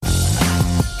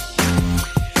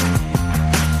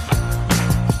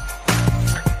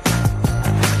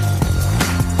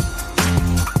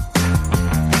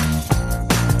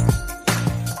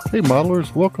Hey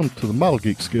modelers, welcome to the Model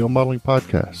Geek Scale Modeling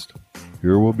Podcast.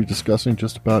 Here we'll be discussing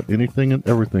just about anything and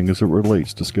everything as it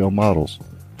relates to scale models.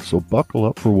 So buckle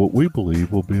up for what we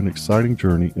believe will be an exciting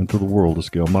journey into the world of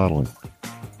scale modeling.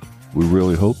 We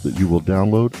really hope that you will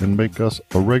download and make us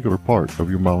a regular part of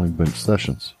your modeling bench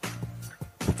sessions.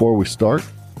 Before we start,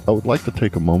 I would like to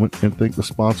take a moment and thank the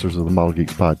sponsors of the Model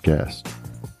Geeks podcast.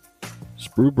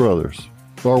 Sprue Brothers,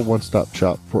 our one-stop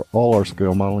shop for all our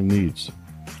scale modeling needs.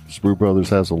 Sprue Brothers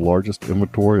has the largest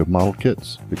inventory of model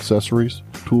kits, accessories,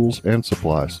 tools, and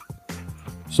supplies.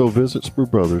 So visit Sprue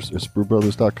Brothers at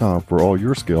spruebrothers.com for all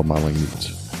your scale modeling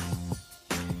needs.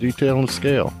 Detail and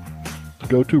Scale, the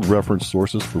go-to reference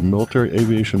sources for military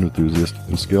aviation enthusiasts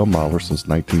and scale modelers since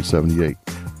 1978.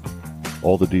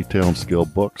 All the Detail and Scale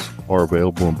books are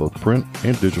available in both print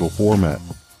and digital format.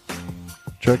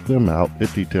 Check them out at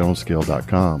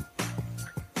detailandscale.com.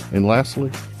 And lastly,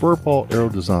 Furball Aero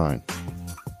Design,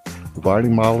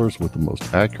 providing modelers with the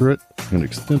most accurate and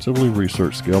extensively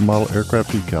researched scale model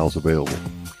aircraft decals available.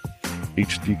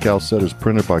 Each decal set is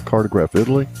printed by Cartograph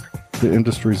Italy, the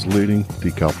industry's leading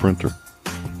decal printer.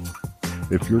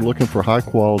 If you're looking for high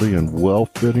quality and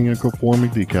well-fitting and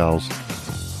conforming decals,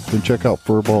 then check out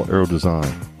Furball Aero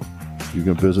Design. You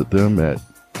can visit them at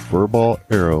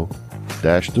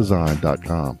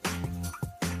furballaero-design.com.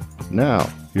 Now,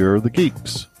 here are the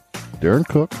geeks: Darren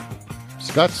Cook,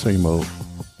 Scott Samo,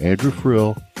 Andrew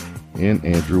Frill, and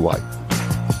Andrew White.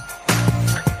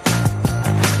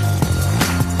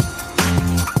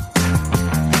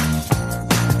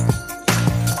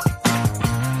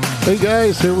 Hey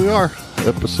guys, here we are,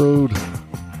 episode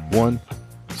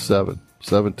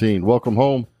 17. Welcome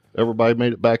home. Everybody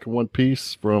made it back in one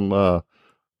piece from the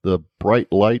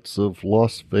bright lights of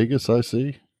Las Vegas, I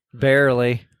see.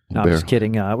 Barely. No, I'm just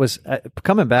kidding. It was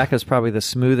coming back was probably the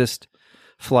smoothest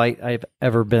flight I've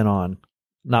ever been on.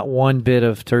 Not one bit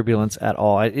of turbulence at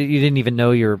all. You didn't even know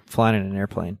you were flying in an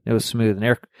airplane. It was smooth,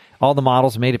 and all the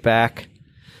models made it back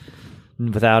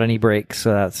without any brakes.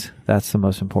 So that's the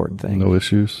most important thing. No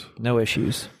issues. No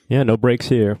issues. Yeah, no brakes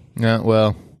here. Yeah,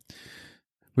 well,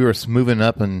 we were moving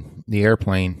up in the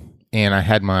airplane, and I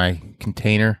had my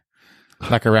container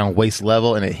like around waist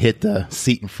level, and it hit the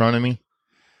seat in front of me.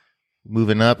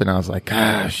 Moving up, and I was like,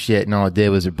 shit. And all it did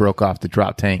was it broke off the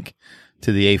drop tank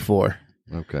to the A4.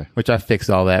 Okay. Which I fixed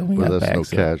all that when we got back. No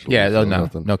casualties. Yeah, so no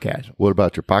casualties. What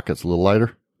about your pockets? A little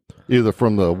lighter? Either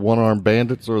from the one-armed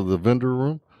bandits or the vendor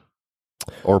room?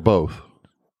 Or both?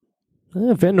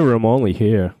 Vendor room only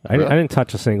here. I didn't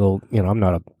touch a single, I'm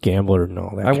not a gambler and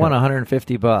all that. I won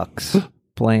 $150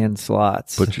 playing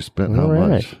slots. But you spent how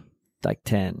much? Like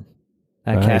 10.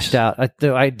 I cashed out.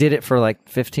 I did it for like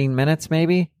 15 minutes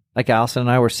maybe. Like Allison and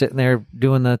I were sitting there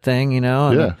doing the thing,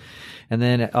 And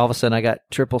then all of a sudden I got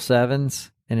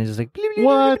 777s, and it's just like,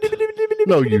 what?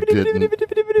 No, you didn't.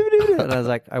 And I was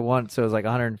like, I won, so it was like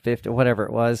 150, whatever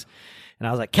it was. And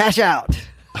I was like, cash out.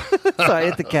 So I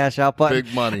hit the cash out button.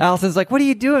 Big money. Allison's like, what are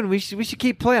you doing? We should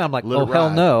keep playing. I'm like, hell no.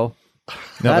 No,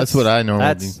 that's what I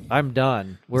normally do. I'm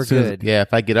done. We're good. Yeah,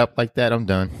 if I get up like that, I'm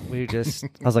done. I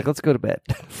was like, let's go to bed.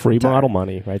 Free model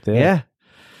money right there. Yeah.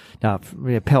 Now,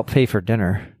 we help pay for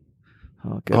dinner.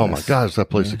 Oh my God, is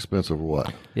that place expensive or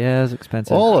what? Yeah, it's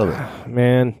expensive. All of it.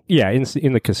 Man, yeah,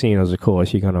 in the casinos, of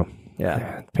course, you're going to...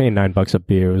 Yeah. Paying $9 a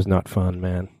beer is not fun,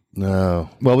 man. No.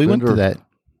 Well, we went to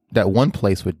that one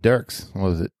place with Dirks. What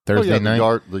was it, Thursday night?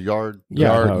 The Yard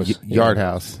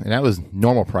House. And that was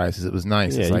normal prices. It was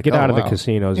nice. Yeah, it's you like, get out of the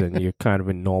casinos and you're kind of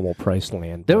in normal price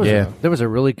land. There was a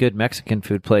really good Mexican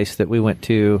food place that we went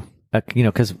to,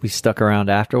 because we stuck around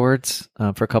afterwards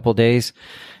for a couple of days.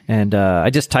 And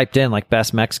I just typed in like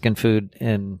best Mexican food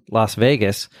in Las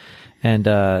Vegas. And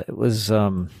it was, I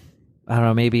don't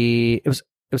know, maybe it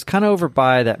was kind of over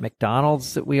by that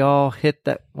McDonald's that we all hit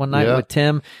that one night with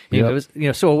Tim. It was,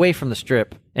 so away from the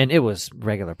strip, and it was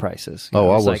regular prices. I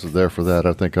wasn't there for that.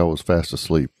 I think I was fast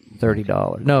asleep.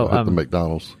 $30. No, at the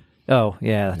McDonald's. Oh,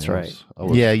 yeah, that's right.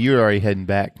 Yeah, you were already heading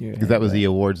back because that was the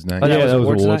awards night. Oh, that was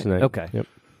awards night. Okay. Yep.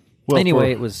 Well,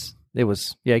 anyway, it was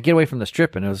get away from the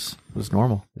strip, and it was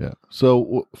normal. Yeah.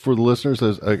 So for the listeners,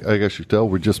 as I guess you tell,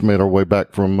 we just made our way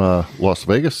back from Las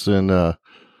Vegas, and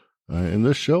in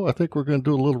this show, I think we're going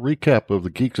to do a little recap of the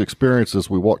Geeks experience as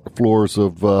we walk the floors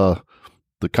of the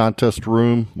contest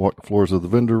room, walk the floors of the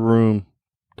vendor room,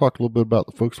 talk a little bit about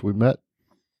the folks we met.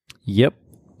 Yep.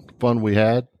 The fun we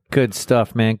had. Good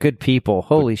stuff, man. Good people.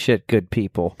 Holy shit, good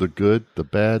people. The good, the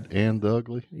bad, and the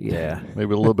ugly. Yeah.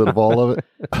 Maybe a little bit of all of it.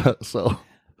 So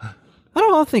I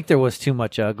don't think there was too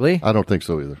much ugly. I don't think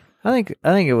so either. I think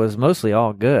it was mostly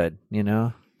all good,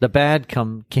 The bad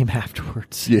came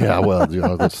afterwards. Yeah, well,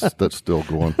 that's still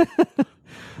going.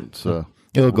 It's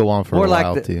It'll go on for more a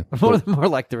while like too. more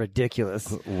like the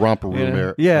ridiculous. Romper room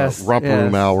Yeah. Yes, romper yes.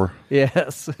 room hour.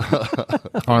 Yes.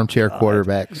 Armchair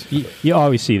quarterbacks. You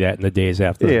always see that in the days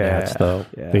after the Yeah, Nats, though.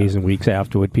 yeah. Days and weeks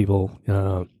afterward, people,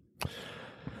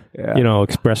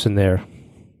 expressing their,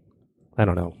 I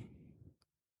don't know,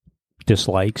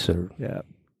 dislikes or. Yeah.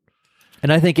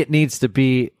 And I think it needs to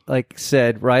be, like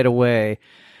said right away,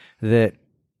 that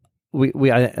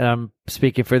I'm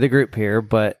speaking for the group here,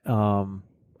 but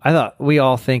I thought we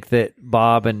all think that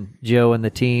Bob and Joe and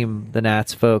the team, the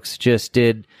Nats folks, just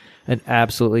did an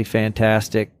absolutely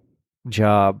fantastic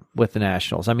job with the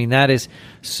Nationals. I mean, that is,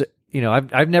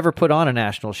 I've never put on a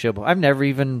national show. I've never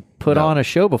even put on a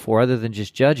show before other than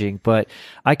just judging, but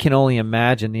I can only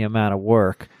imagine the amount of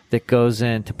work that goes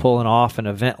into pulling off an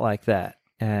event like that.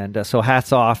 And so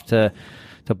hats off to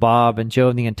Bob and Joe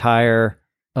and the entire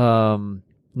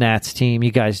Nats team.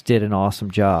 You guys did an awesome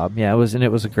job. Yeah, it was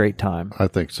a great time. I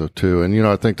think so too. And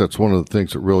I think that's one of the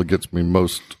things that really gets me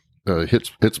most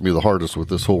hits me the hardest with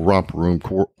this whole romper room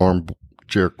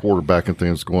armchair quarterbacking thing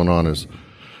that's going on is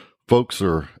folks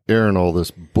are airing all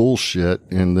this bullshit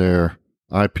in their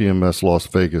IPMS Las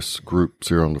Vegas groups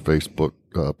here on the Facebook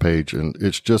page, and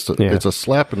it's just it's a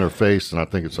slap in their face, and I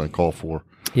think it's uncalled for.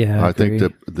 Yeah, I think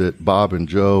that Bob and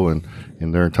Joe and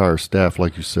their entire staff,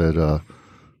 like you said,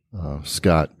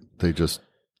 Scott, they just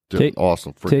did an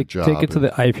awesome freaking job. Take it to the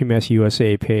IPMS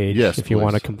USA page if you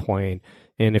want to complain.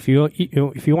 And if you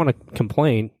want to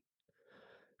complain,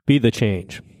 be the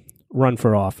change. Run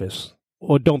for office.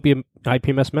 Or don't be an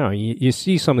IPMS member. You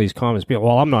see some of these comments,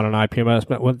 well, I'm not an IPMS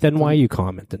member. Well, then why are you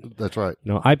commenting? That's right.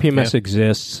 IPMS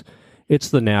exists. It's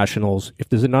the Nationals. If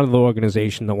there's another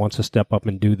organization that wants to step up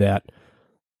and do that,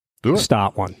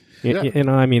 start one. Yeah.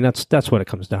 I mean, that's what it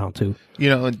comes down to.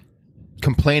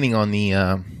 Complaining on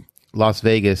the Las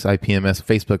Vegas IPMS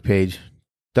Facebook page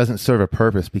doesn't serve a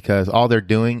purpose because all they're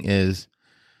doing is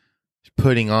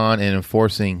putting on and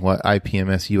enforcing what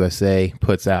IPMS USA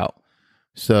puts out.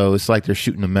 So it's like they're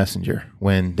shooting a messenger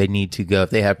when they need to go.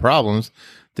 If they have problems,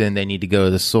 then they need to go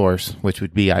to the source, which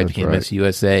would be IPMS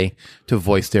USA, to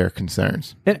voice their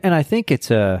concerns. And I think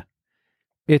it's a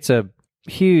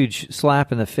huge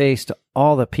slap in the face to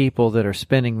all the people that are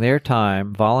spending their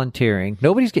time volunteering.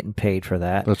 Nobody's getting paid for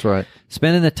that. That's right.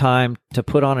 Spending the time to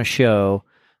put on a show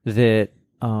that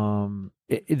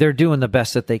they're doing the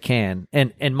best that they can.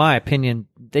 And in my opinion,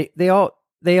 they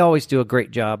always do a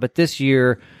great job. But this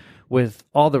year, with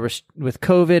all with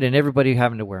COVID and everybody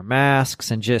having to wear masks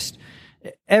and just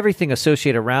everything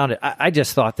associated around it, I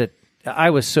just thought that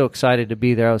I was so excited to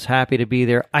be there. I was happy to be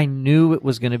there. I knew it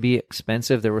was going to be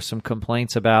expensive. There were some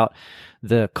complaints about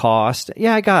the cost.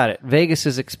 Yeah, I got it. Vegas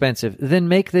is expensive. Then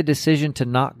make the decision to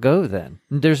not go then.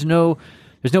 There's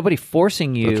nobody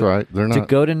forcing you to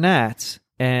go to Nats,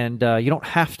 and you don't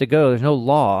have to go. There's no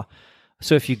law.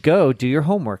 So if you go, do your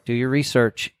homework, do your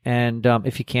research, and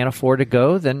if you can't afford to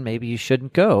go, then maybe you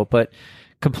shouldn't go. But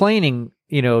complaining,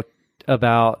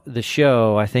 about the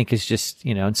show, I think is just,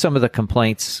 and some of the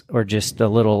complaints are just a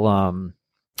little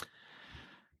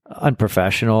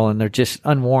unprofessional, and they're just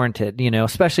unwarranted,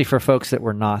 especially for folks that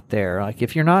were not there. Like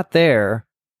if you're not there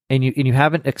and you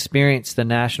haven't experienced the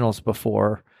Nationals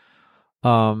before,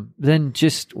 then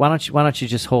just why don't you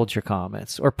just hold your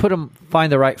comments or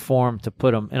find the right form to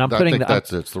put them. And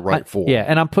it's the right form. Yeah,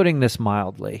 and I'm putting this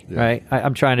mildly, right?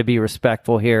 I'm trying to be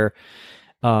respectful here.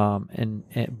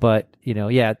 But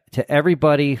to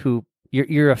everybody who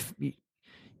you're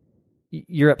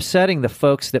upsetting the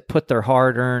folks that put their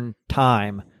hard-earned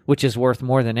time, which is worth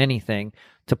more than anything,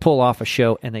 to pull off a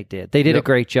show, and they did. They did a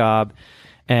great job,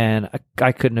 and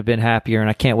I couldn't have been happier. And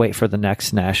I can't wait for the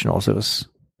next Nationals. It was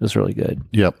really good.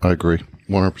 Yep, I agree,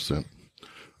 100%.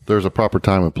 There's a proper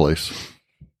time and place,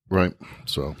 right?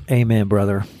 So, amen,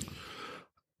 brother.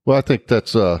 Well, I think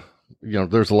that's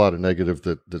there's a lot of negative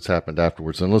that's happened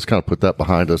afterwards, and let's kind of put that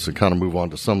behind us and kind of move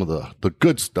on to some of the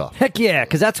good stuff. Heck yeah,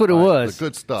 because that's what it was. The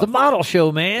good stuff. The model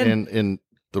show, man. And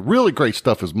the really great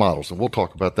stuff is models, and we'll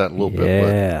talk about that in a little bit.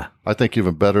 Yeah. But I think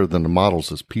even better than the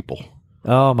models is people.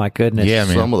 Oh, my goodness. Yeah,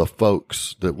 man. Some of the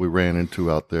folks that we ran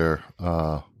into out there,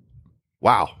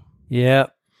 wow. Yeah.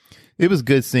 It was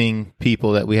good seeing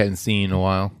people that we hadn't seen in a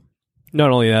while. Not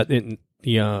only that,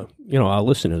 our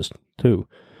listeners, too.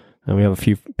 And we have a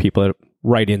few people that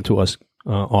write into us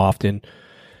often,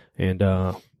 and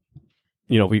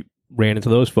we ran into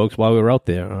those folks while we were out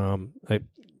there.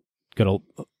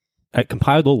 I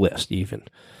compiled a list even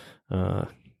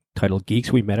titled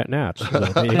 "Geeks We Met at Nats."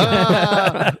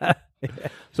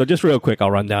 So just real quick,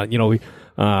 I'll run down.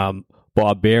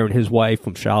 Bob Bear and his wife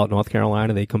from Charlotte, North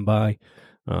Carolina, they come by.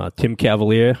 Tim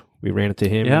Cavalier, we ran into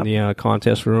him in the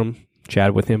contest room,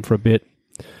 chatted with him for a bit.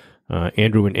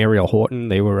 Andrew and Ariel Horton,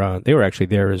 they were actually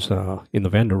there as in the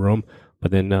vendor room,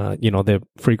 but then they're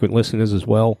frequent listeners as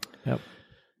well. Yep.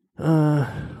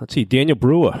 Let's see, Daniel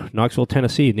Brewer, Knoxville,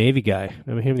 Tennessee, Navy guy.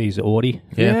 Remember him? He's Audi.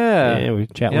 Yeah. We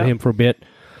chat with him for a bit.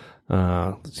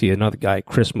 Let's see, another guy,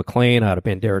 Chris McLean out of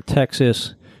Bandera,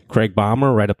 Texas. Craig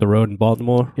Bomber, right up the road in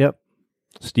Baltimore. Yep.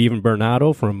 Stephen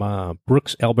Bernardo from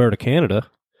Brooks, Alberta, Canada.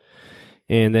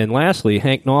 And then lastly,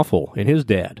 Hank Knopfel and his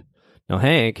dad. Now,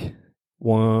 Hank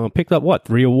picked up,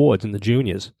 3 awards in the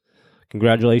juniors.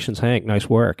 Congratulations, Hank. Nice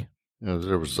work. Yeah,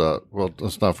 there was,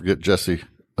 let's not forget Jesse.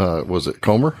 Was it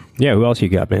Comer? Yeah, who else you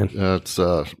got, man? It's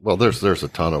there's a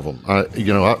ton of them.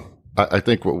 I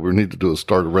think what we need to do is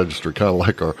start a registry, kind of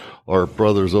like our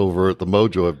brothers over at the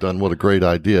Mojo have done. What a great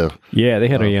idea! Yeah, they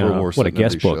had a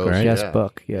guest book, right? Guest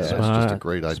book, yeah. It's just a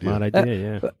great idea. Smart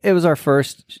idea, yeah. It was our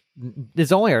first.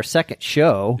 It's only our second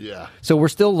show, yeah. So we're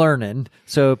still learning.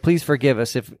 So please forgive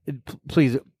us if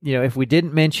we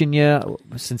didn't mention you.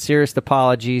 Sincerest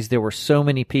apologies. There were so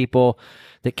many people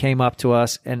that came up to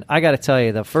us, and I got to tell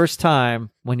you, the first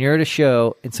time when you're at a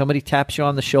show and somebody taps you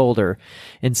on the shoulder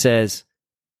and says,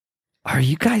 "Are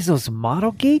you guys those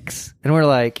model geeks?" And we're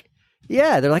like,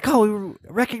 "Yeah." They're like, "Oh, we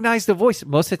recognize the voice."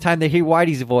 Most of the time they hear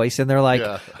Whitey's voice and they're like,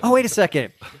 "Oh, wait a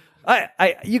second.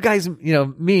 You guys,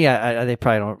 me, they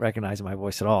probably don't recognize my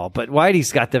voice at all, but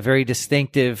Whitey's got the very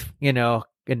distinctive,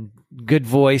 and good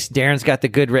voice. Darren's got the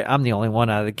good, I'm the only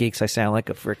one out of the geeks. I sound like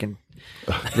a freaking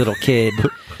little kid.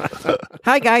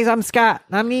 Hi guys, I'm Scott.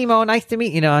 I'm Nemo. Nice to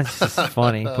meet you. It's just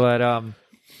funny, but,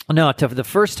 no, to the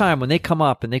first time when they come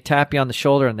up and they tap you on the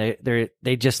shoulder and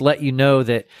they just let you know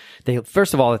that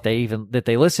first of all that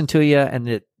they listen to you and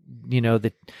that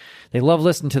that they love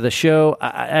listening to the show.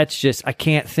 That's just, I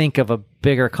can't think of a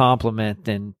bigger compliment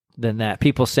than that.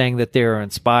 People saying that they're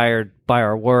inspired by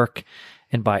our work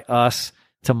and by us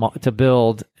to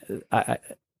build.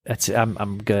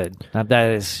 I'm good.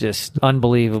 That is just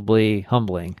unbelievably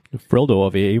humbling. Frildo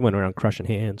over here, he went around crushing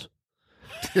hands.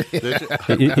 He's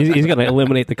going to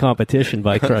eliminate the competition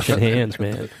by crushing hands,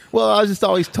 man. Well, I was just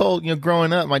always told,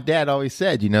 growing up, my dad always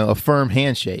said, a firm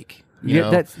handshake.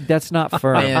 That's not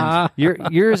firm.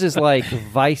 Yours is like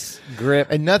vice grip,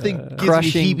 and nothing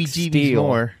gives me heebie-jeebies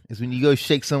more is when you go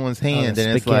shake someone's hand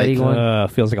and it's like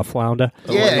feels like a flounder.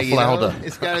 Yeah, like a flounder.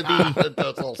 It's got to be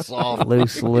that's all soft,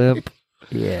 loose lip.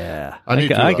 Yeah,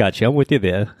 I got you. I'm with you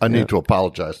there. I need to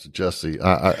apologize to Jesse.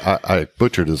 I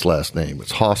butchered his last name.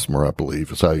 It's Hosmer, I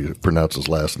believe, is how you pronounce his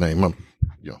last name.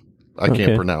 I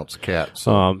can't pronounce cat.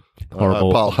 So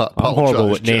horrible. I'm horrible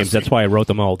with names. Jesse. That's why I wrote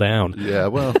them all down. Yeah,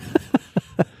 well.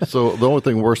 So the only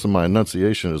thing worse than my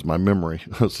enunciation is my memory.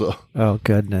 So. Oh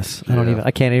goodness, I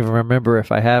can't even remember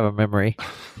if I have a memory.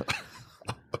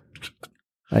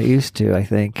 I used to. I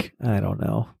think. I don't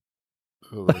know.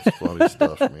 Oh, that's funny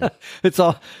stuff, man.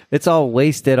 It's all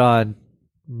wasted on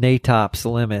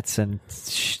NATOPS limits and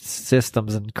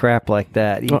systems and crap like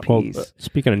that. EPs. Well,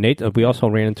 speaking of NATOPS, we also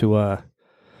ran into a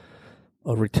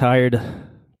retired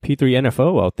P3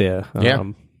 NFO out there. Yeah.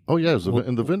 Oh yeah, it was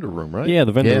in the vendor room, right? Yeah,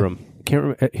 the vendor room. Can't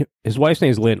remember, his wife's name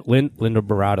is Linda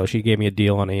Barato. She gave me a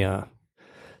deal on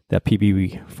that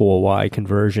PB4Y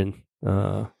conversion.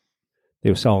 They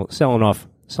were selling off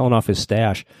his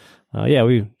stash. We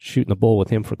were shooting the bull with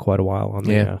him for quite a while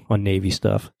on Navy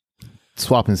stuff.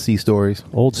 Swapping sea stories.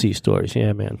 Old sea stories,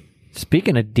 yeah, man.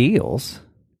 Speaking of deals.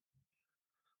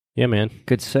 Yeah, man.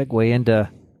 Good segue into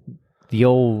the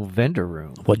old vendor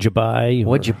room. What'd you buy?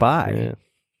 What'd you buy?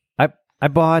 Yeah. I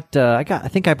bought, I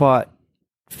think I bought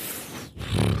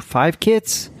 5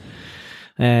 kits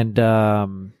and a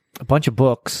bunch of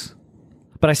books,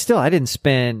 but I didn't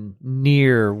spend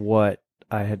near what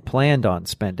I had planned on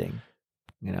spending.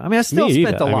 I still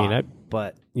spent a lot,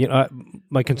 but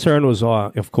my concern was,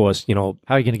 of course, how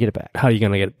are you going to get it back? How are you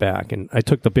going to get it back? And I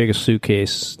took the biggest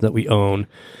suitcase that we own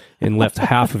and left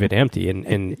half of it empty,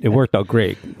 and it worked out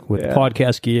great with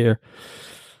podcast gear.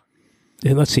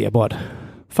 And let's see, I bought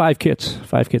 5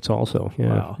 kits also.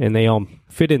 Yeah. Wow. And they all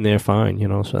fit in there fine,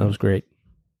 so that was great.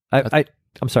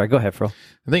 I'm sorry, go ahead, Phil.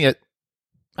 I think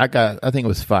it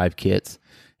was 5 kits.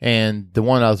 And the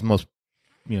one I was most,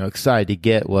 excited to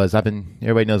get was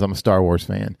everybody knows I'm a Star Wars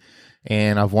fan.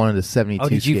 And I've wanted a 72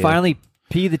 did you finally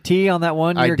P the T on that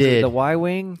one? I did. The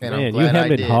Y-Wing? Man, you have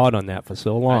been hard on that for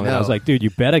so long. I was like, dude, you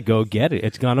better go get it.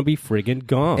 It's going to be friggin'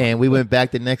 gone. And we went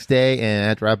back the next day,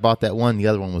 and after I bought that one, the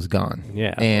other one was gone.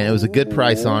 Yeah. And it was a good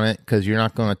price on it because you're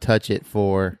not going to touch it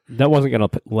for... That wasn't going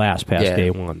to last past day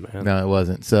one, man. No, it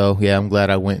wasn't. So, yeah, I'm glad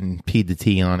I went and P'd the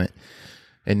T on it.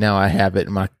 And now I have it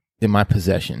in my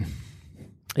possession.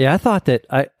 Yeah, I thought that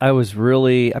I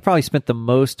probably spent the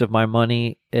most of my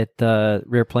money at the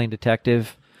Rear Plane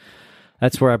Detective.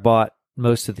 That's where I bought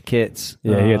most of the kits.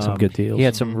 Yeah, he had some good deals. He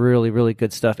had some really, really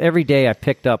good stuff. Every day I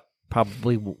picked up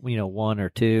probably, one or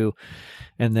two,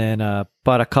 and then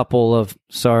bought a couple of,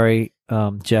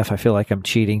 Jeff, I feel like I'm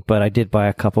cheating, but I did buy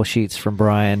a couple sheets from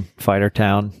Brian.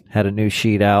 Fightertown had a new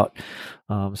sheet out.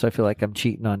 So I feel like I'm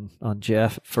cheating on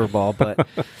Jeff Furball, but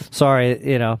sorry,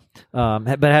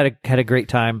 but had a great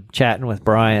time chatting with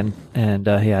Brian, and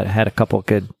he had a couple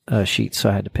good sheets, so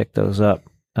I had to pick those up.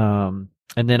 And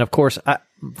then, of course,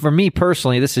 for me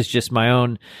personally, this is just my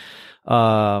own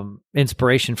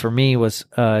inspiration. For me was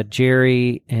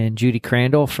Jerry and Judy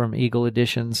Crandall from Eagle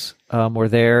Editions were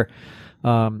there.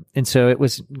 And so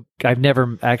I've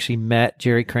never actually met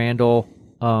Jerry Crandall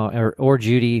or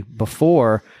Judy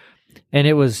before, and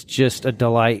it was just a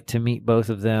delight to meet both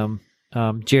of them.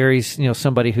 Jerry's,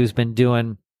 somebody who's been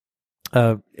doing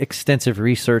extensive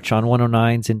research on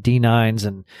 109s and D9s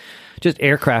and just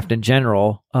aircraft in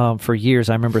general for years.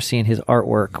 I remember seeing his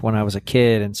artwork when I was a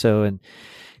kid, and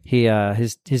he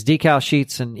his decal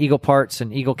sheets and Eagle parts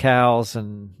and Eagle cals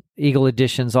and Eagle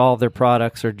Editions, all of their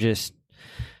products are just,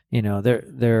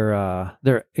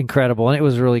 they're incredible, and it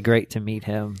was really great to meet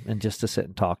him and just to sit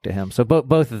and talk to him. So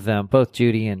both of them, both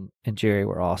Judy and Jerry,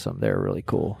 were awesome. They were really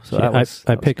cool. So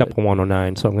I picked up a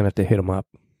 109, so I'm gonna have to hit him up.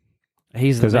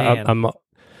 He's the man. I'm a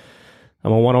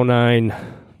 109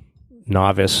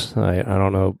 novice. I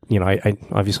don't know. I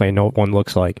obviously I know what one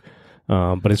looks like.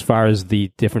 But as far as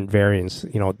the different variants,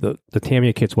 the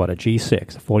Tamiya kit's what, a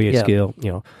G6, a 48 scale.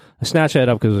 I snatched that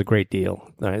up because it was a great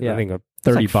deal. I think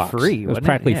 $30. Free, it was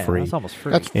practically free. It's almost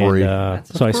free. That's free.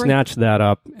 So I snatched that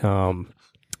up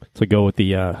to go with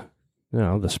the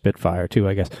the Spitfire too,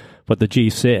 I guess. But the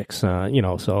G6,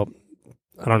 so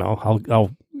I don't know.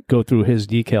 I'll go through his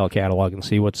decal catalog and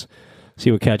see what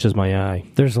catches my eye.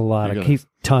 There's a lot of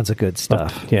tons of good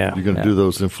stuff. Yeah, you're going to do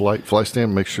those in fly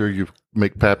stand. Make sure you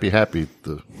make Pappy happy.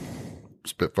 The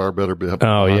Spitfire better be up.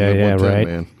 Oh yeah, right,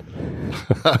 man.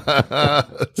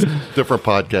 Different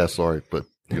podcast, sorry, but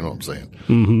you know what I'm saying.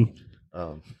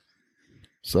 Mm-hmm.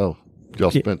 So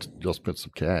y'all spent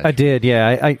some cash. I did,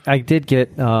 yeah. I did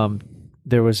get.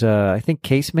 There was I think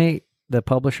Casemate, the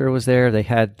publisher, was there. They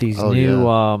had these new.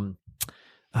 Yeah.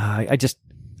 I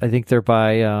think they're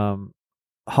by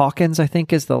Hawkins, I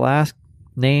think is the last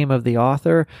name of the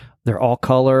author. They're all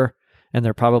color, and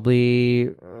they're probably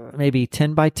maybe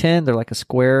 10 by 10. They're like a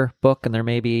square book, and they're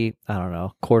maybe, I don't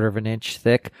know, 1/4 of an inch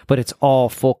thick, but it's all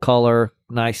full color,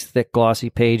 nice, thick, glossy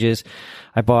pages.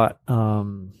 I bought, I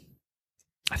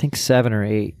think 7 or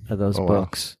 8 of those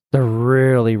books. Wow. They're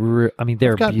really,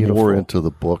 they're beautiful. More into the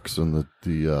books and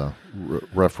the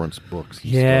reference books.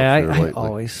 And yeah, stuff I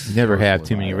always you never have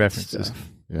too many references.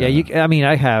 Yeah,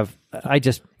 I have. I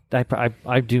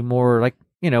do more like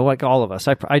like all of us.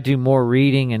 I do more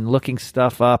reading and looking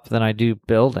stuff up than I do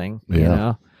building.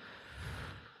 Yeah.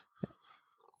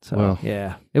 So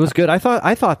yeah, it was good. I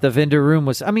thought the vendor room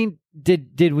was. I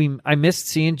missed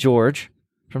seeing George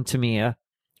from Tamiya.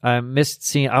 I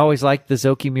always liked the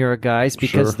Zokimura guys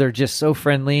because they're just so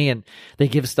friendly and they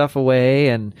give stuff away,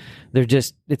 and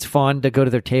it's fun to go to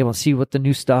their table and see what the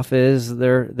new stuff is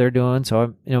they're doing.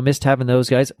 So I missed having those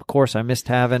guys. Of course, I missed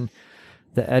having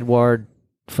the Eduard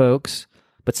folks,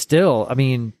 but still,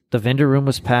 the vendor room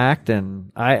was packed,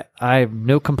 and I have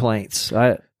no complaints.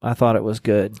 I thought it was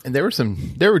good, and there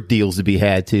were deals to be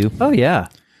had too. Oh yeah,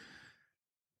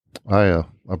 I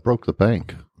broke the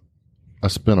bank. I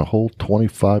spent a whole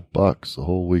 $25 the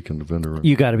whole week in the vendor room.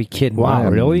 You got to be kidding! Wow,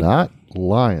 really? Not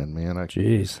lying, man.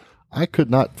 Jeez, I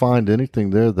could not find anything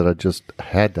there that I just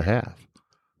had to have.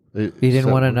 You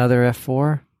didn't want another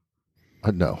F4?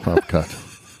 No, I've got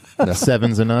no.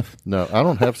 7's enough. No, I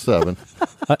don't have 7.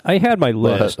 I had my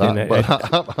list,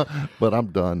 but I'm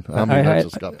done. I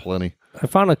just got plenty. I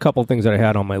found a couple things that I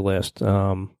had on my list.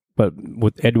 But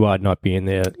with Eduard not being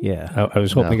there, I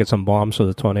was hoping to get some bombs for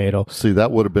the Tornado. See, that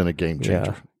would have been a game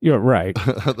changer. Yeah. You're right.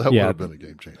 That would have been a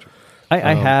game changer.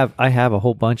 I have a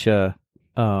whole bunch of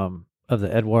the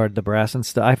Eduard, the brass and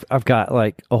stuff. I've got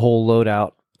like a whole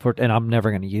loadout for, and I'm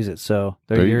never going to use it. So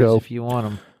they're yours go. If you want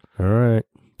them. All right,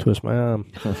 twist my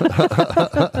arm.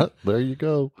 There you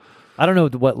go. I don't know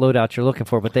what loadout you're looking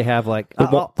for, but they have like the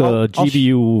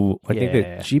GBU. I think the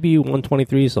GBU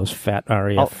 123s, those fat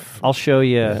RAF. I'll show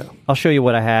you. Yeah. I'll show you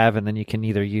what I have, and then you can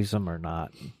either use them or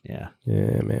not. Yeah.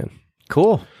 Yeah, man.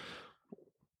 Cool.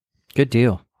 Good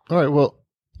deal. All right. Well,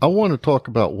 I want to talk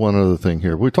about one other thing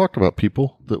here. We talked about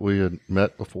people that we had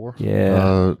met before.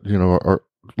 Yeah. Our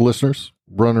listeners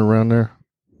running around there.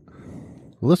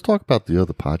 Let's talk about the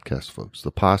other podcast folks,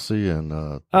 the Posse and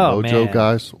Mojo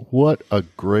guys. What a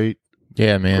great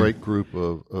group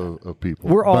of people.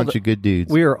 We're all bunch of good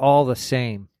dudes. We are all the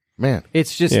same. Man,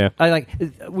 it's just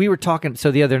we were talking.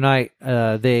 So the other night,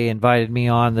 they invited me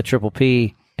on the Triple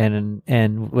P and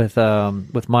with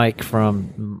Mike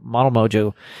from Model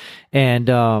Mojo, and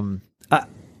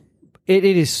it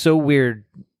is so weird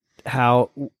how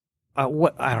I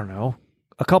don't know.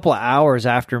 A couple of hours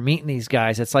after meeting these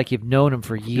guys, it's like you've known them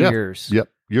for years. Yep.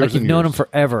 Years like you've known them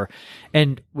forever.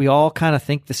 And we all kind of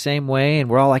think the same way, and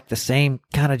we're all like the same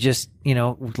kind of just,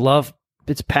 love,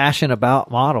 it's passion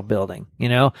about model building,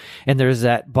 and there's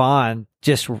that bond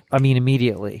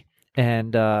immediately.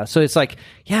 And so it's like,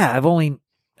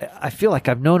 I feel like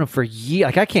I've known them for years.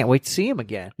 Like I can't wait to see them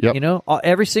again. Yep.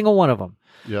 Every single one of them.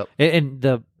 Yep. And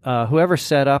the whoever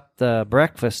set up the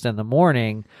breakfast in the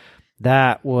morning,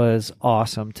 that was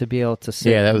awesome to be able to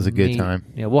sit. Yeah, that was a good time.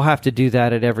 We'll have to do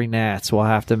that at every Nats. We'll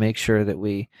have to make sure that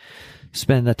we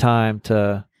spend the time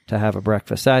to have a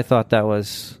breakfast. I thought it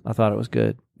was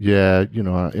good. Yeah, I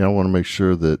want to make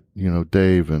sure that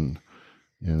Dave and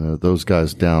those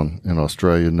guys down in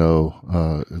Australia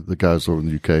know, the guys over in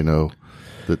the UK know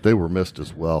that they were missed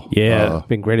as well. Yeah, it'd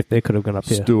been great if they could have gone up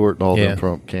here. Stuart and all them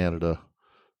from Canada.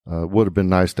 Would have been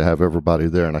nice to have everybody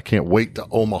there, and I can't wait to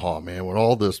Omaha, man, when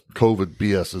all this COVID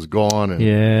BS is gone,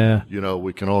 and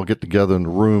we can all get together in the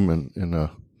room and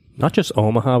not just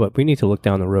Omaha, but we need to look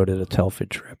down the road at a Telford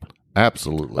trip.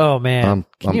 Absolutely. Oh man,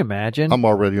 can you imagine? I'm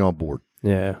already on board.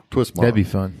 Yeah, twist my arm. That'd be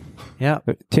fun. Yeah,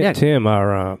 Tim,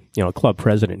 our club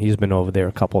president, he's been over there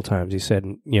a couple of times. He said,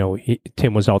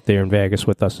 Tim was out there in Vegas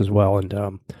with us as well,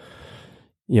 and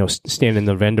standing in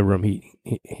the vendor room,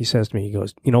 he says to me, he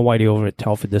goes, Whitey, over at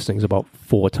Telford, this thing's about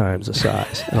 4 times the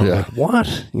size. And I'm like, what?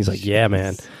 He's like, yeah,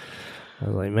 man. I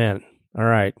was like, man, all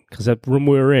right. Because that room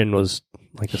we were in was,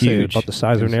 like I say, about the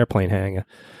size of an airplane hangar.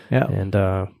 Yeah. And,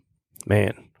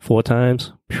 man, 4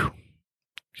 times. Whew.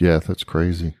 Yeah, that's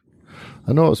crazy.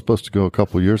 I know I was supposed to go a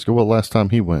couple of years ago. Well, last time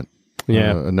he went.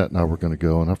 Yeah. Annette and I were going to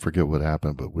go, and I forget what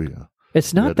happened, but we...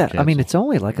 It's not that. I mean, it's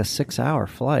only like a 6-hour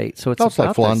flight, so it's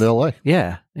like flying to LA.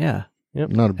 Yeah. Yep.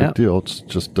 Not a big deal. It's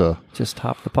just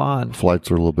hop the pond. Flights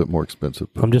are a little bit more expensive.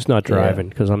 I'm just not driving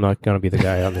because I'm not going to be the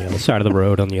guy on the other side of the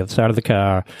road, on the other side of the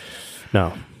car.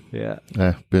 No. Yeah.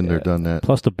 Been there, done that.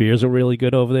 Plus, the beers are really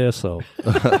good over there, so.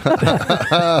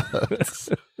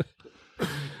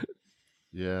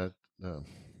 Yeah.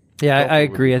 Yeah, I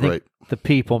agree. I think the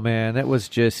people, man, that was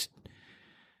just.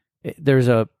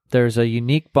 There's a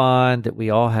unique bond that we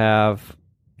all have,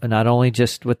 and not only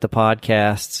just with the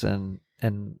podcasts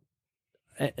and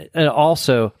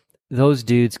also those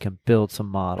dudes can build some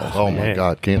models. Oh my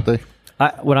God, can't they?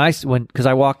 Because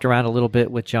I walked around a little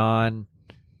bit with John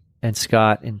and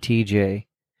Scott and TJ,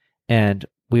 and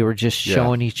we were just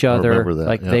showing each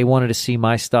other they wanted to see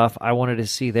my stuff, I wanted to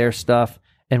see their stuff,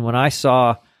 and when I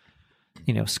saw,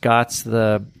 Scott's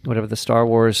the Star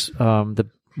Wars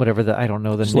I don't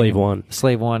know the Slave name.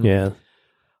 Slave One. Yeah.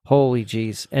 Holy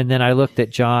jeez. And then I looked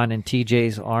at John and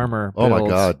TJ's armor builds, oh my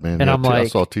God, man. And I'm like, I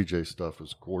saw TJ's stuff. It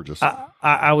was gorgeous.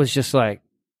 I was just like,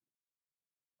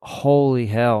 holy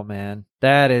hell, man.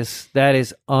 That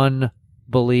is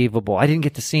unbelievable. I didn't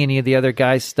get to see any of the other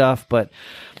guys' stuff, but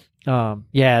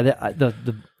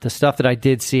the stuff that I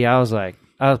did see, I was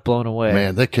blown away.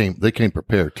 Man, they came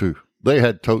prepared too. They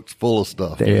had totes full of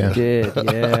stuff. They did,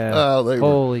 yeah.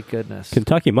 Holy goodness.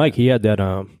 Kentucky Mike, he had that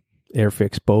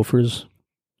Airfix Bofors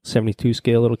 72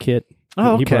 scale little kit.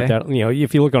 Oh, okay. He brought that,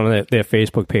 if you look on their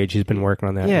Facebook page, he's been working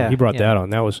on that. Yeah, he brought that on.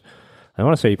 That was, I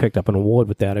want to say he picked up an award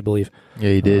with that, I believe.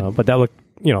 Yeah, he did. But that looked,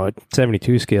 at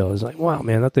 72 scale, is like, wow,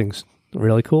 man, that thing's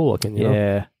really cool looking. You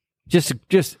know? Just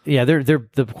they're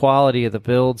the quality of the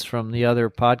builds from the other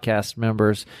podcast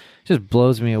members just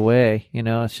blows me away.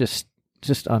 It's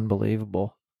just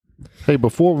unbelievable. Hey,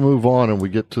 before we move on and we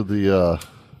get to the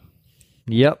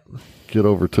get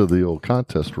over to the old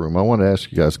contest room, I want to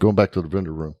ask you guys, going back to the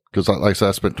vendor room, because like I said,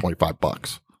 I spent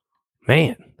 $25.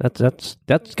 Man, that's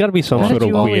got to be some sort of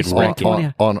weird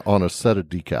record on a set of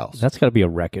decals. That's got to be a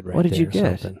record, right? What did you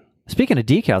get? Something. Speaking of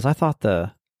decals, I thought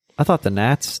the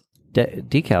Nats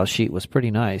decal sheet was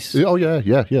pretty nice. Oh yeah.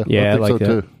 I think like so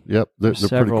too. Yep, they're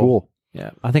pretty cool.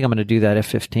 Yeah, I think I'm going to do that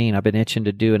F-15. I've been itching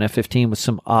to do an F-15 with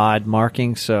some odd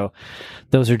markings, so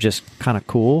those are just kind of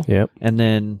cool. Yep. And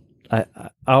then I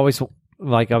always,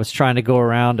 I was trying to go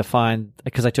around to find,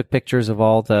 because I took pictures of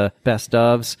all the best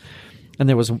ofs, and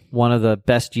there was one of the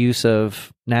best use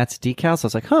of Nats decals. I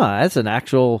was like, that's an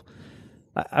actual,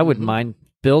 I wouldn't mind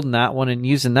building that one and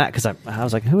using that, because I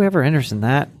was like, whoever enters in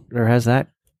that or has that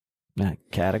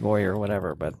category or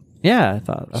whatever, but... Yeah, I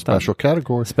thought special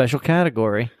category. Special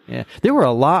category. Yeah, there were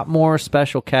a lot more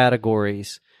special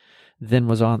categories than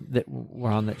were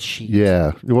on that sheet.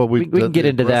 Yeah. Well, we can get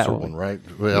into that one, right?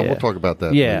 Well, we'll talk about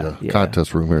that in the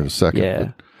contest room here in a second.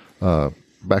 Yeah. But,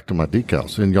 back to my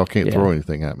decals, and y'all can't throw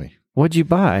anything at me. What'd you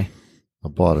buy? I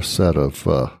bought a set of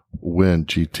Win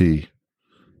GT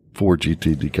 4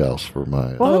 GT decals for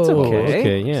my. Well, that's okay.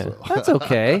 Okay, yeah. So. That's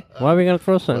okay. Why are we going to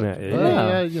throw something at you?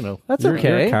 Yeah, you know. That's you're okay.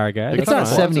 You're a car guy. It's not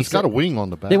 70. It's got a wing on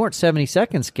the back. They weren't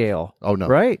 70-second scale. Oh, no.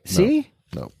 Right? No. See?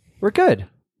 No. We're good.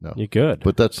 No. You're good.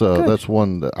 But that's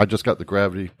one that I just got the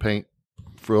gravity paint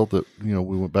frill that, we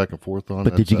went back and forth on.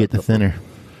 But did you get the thinner?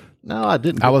 No, I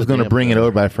didn't. I was going to bring it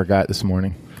over, but I forgot this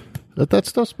morning. That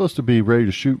stuff's supposed to be ready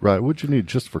to shoot, right? What'd you need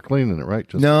just for cleaning it, right?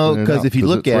 Just no, because if you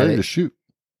look at ready it, to shoot.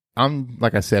 I'm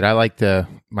like I said, I like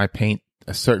my paint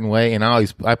a certain way, and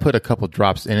I put a couple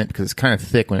drops in it because it's kind of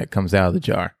thick when it comes out of the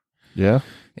jar. Yeah,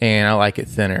 and I like it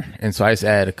thinner, and so I just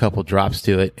add a couple drops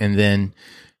to it, and then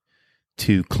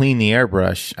to clean the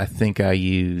airbrush, I think I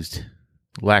used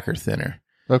lacquer thinner.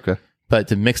 Okay. But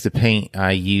to mix the paint,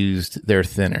 I used their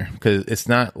thinner because it's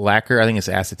not lacquer. I think it's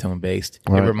acetone based.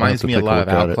 Right, it reminds me a lot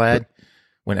of Alclad.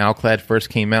 When Alclad first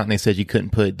came out and they said you couldn't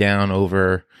put it down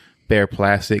over bare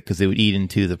plastic because it would eat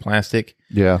into the plastic.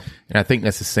 Yeah. And I think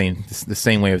that's the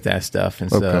same way with that stuff. And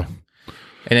so,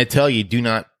 and they tell you do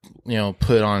not,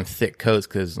 put on thick coats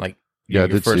because your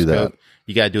first coat,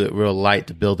 you got to do it real light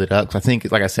to build it up. I think,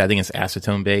 like I said, I think it's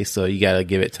acetone based. So you got to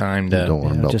give it time to. You don't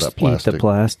want to melt that plastic. Eat the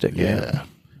plastic. Yeah.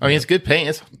 I mean, it's good paint.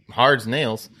 It's hard as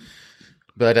nails.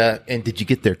 But, and did you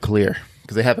get their clear?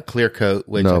 Because they have a clear coat,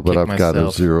 which no, but I got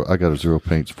a zero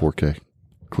paints 4K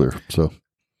clear. So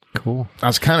cool. I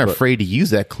was kind of afraid to use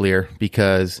that clear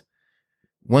because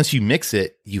once you mix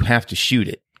it, you have to shoot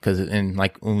it. And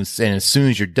as soon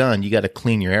as you're done, you got to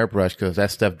clean your airbrush because that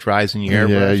stuff dries in your airbrush.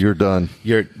 Yeah, you're done.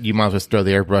 You might as well throw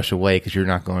the airbrush away because you're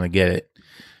not going to get it.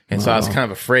 And so I was kind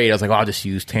of afraid. I was like, I'll just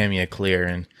use Tamiya clear.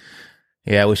 And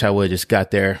yeah, I wish I would have just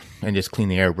got there and just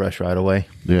cleaned the airbrush right away.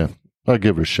 Yeah, I'll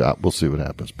give it a shot. We'll see what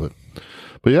happens. But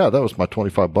yeah, that was my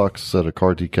 $25 set of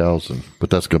car decals, but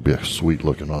that's going to be a sweet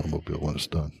looking automobile when it's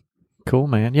done. Cool,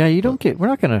 man. Yeah, we're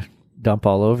not going to dump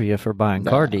all over you for buying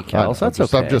car decals. That's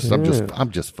okay.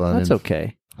 I'm just fun. That's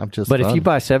okay. But fun. If you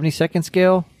buy 70-second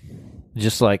scale,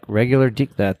 just like regular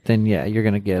then yeah, you're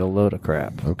going to get a load of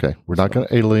crap. Okay, we're not going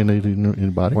to alienate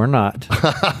anybody. We're not.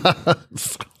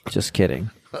 Just kidding.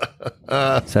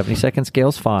 70-second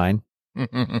scale's fine.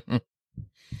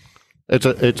 It's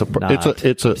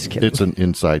an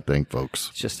inside thing, folks.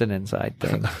 It's just an inside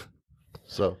thing.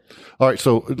 So, all right.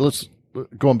 So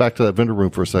going back to that vendor room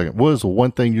for a second. What is the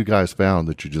one thing you guys found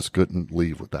that you just couldn't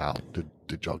leave without?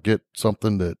 Did y'all get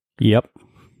something that? Yep.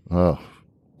 Oh,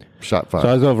 shot fired. So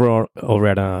I was over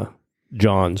at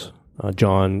John's,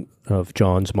 John of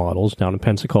John's Models down in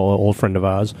Pensacola, old friend of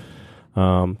ours.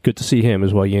 Good to see him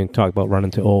as well. You can talk about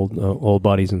running to old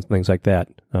buddies and things like that.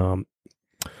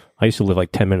 I used to live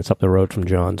like 10 minutes up the road from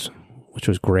John's, which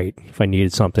was great. If I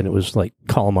needed something, it was like,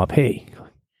 call him up. Hey,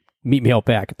 meet me out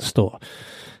back at the store.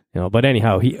 But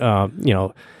anyhow, he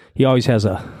always has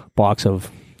a box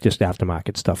of just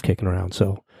aftermarket stuff kicking around.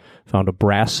 So found a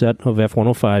brass set of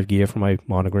F105 gear for my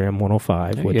Monogram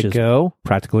 105, which is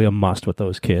practically a must with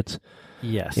those kits.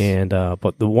 Yes. And,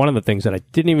 but one of the things that I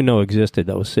didn't even know existed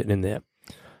that was sitting in there,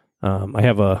 I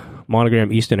have a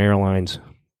Monogram Eastern Airlines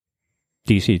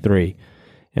DC-3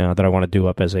 that I want to do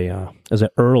up as an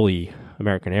early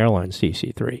American Airlines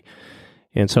DC-3.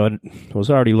 And so I was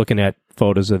already looking at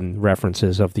photos and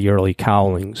references of the early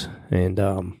cowlings and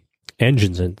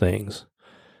engines and things.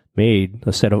 Made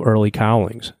a set of early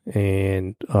cowlings,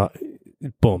 and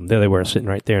boom, there they were sitting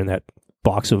right there in that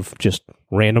box of just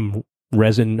random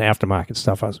resin aftermarket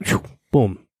stuff. I was,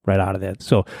 boom, right out of that.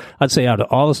 So I'd say out of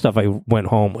all the stuff I went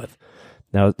home with,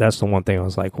 that's the one thing I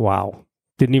was like, wow,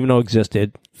 didn't even know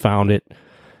existed, found it.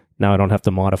 Now I don't have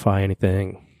to modify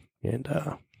anything. And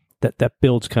that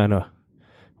builds kind of,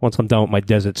 once I'm done with my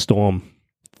Desert Storm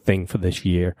thing for this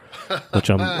year, which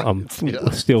I'm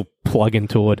still plugging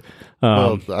toward.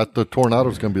 The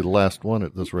Tornado's going to be the last one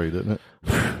at this rate, isn't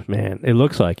it? Man, it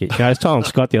looks like it. I was telling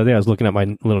Scott the other day, I was looking at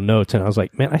my little notes, and I was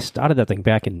like, man, I started that thing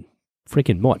back in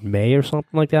freaking, May or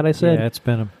something like that, I said? Yeah, it's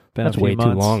been That's a few way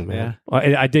months. too long, man.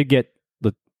 Yeah. I did get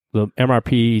the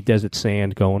MRP Desert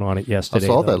Sand going on it yesterday. I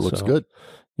saw that. Looks good.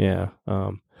 Yeah.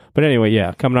 But anyway,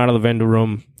 yeah, coming out of the vendor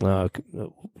room,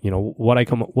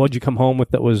 what'd you come home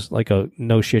with that was like a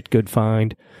no shit good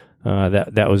find?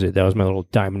 That was it. That was my little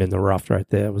diamond in the rough right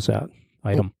there. Was that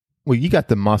item? Well, you got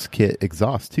the Moss Kit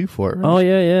exhaust too for it, right? Oh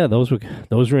yeah. Those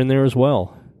were in there as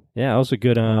well. Yeah, that was a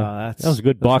good. That was a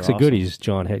good box of goodies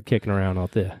John had kicking around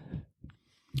out there.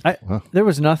 There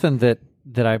was nothing that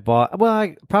that I bought. Well,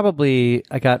 I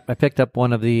picked up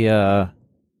one of the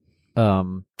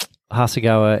Hasegawa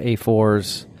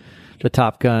A4s, the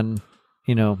Top Gun,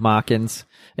 Mach-Ins.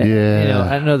 Yeah.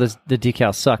 I know the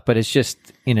decals suck, but it's just,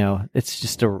 I'm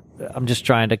just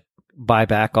trying to buy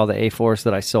back all the A4s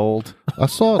that I sold. I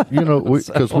saw,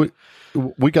 because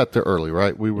we got there early,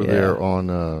 right? We were there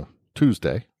on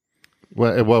Tuesday.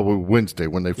 Well, Wednesday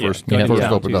when they first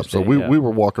opened up. So we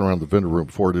were walking around the vendor room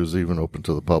before it was even open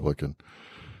to the public, and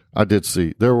I did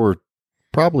see there were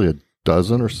probably a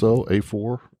dozen or so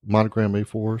A4 monogram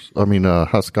A4s. I mean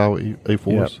Hasegawa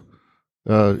A4s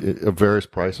at various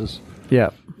prices.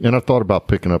 Yeah, and I thought about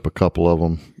picking up a couple of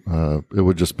them. It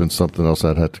would just been something else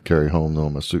I'd have to carry home though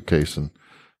in my suitcase, and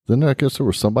then I guess there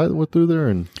was somebody that went through there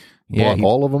and bought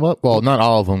all of them up. Well, not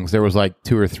all of them, because there was like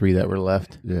 2 or 3 that were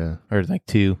left. Yeah, or like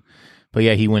 2. But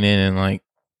yeah, he went in and like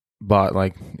bought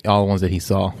like all the ones that he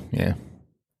saw. Yeah.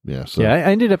 Yeah. So. Yeah,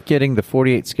 I ended up getting the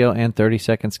 48 scale and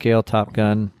 32nd scale Top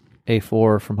Gun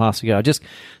A4 from Hasegawa. Just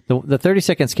the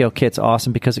 32nd scale kit's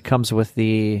awesome because it comes with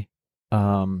the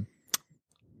ACMI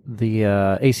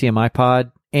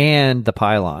pod and the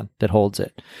pylon that holds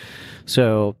it.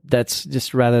 So that's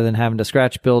just rather than having to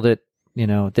scratch build it,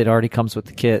 that already comes with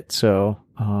the kit. So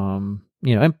and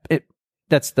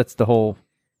that's the whole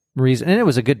reason. And it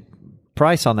was a good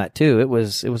price on that too. It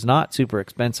was not super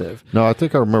expensive. No, I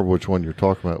think I remember which one you're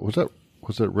talking about. Was that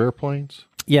Rare Planes?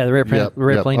 Yeah, the Rare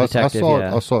Plane Detective.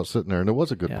 I saw it sitting there, and it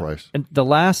was a good price. And the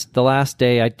last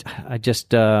day, I just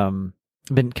been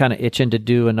kind of itching to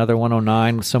do another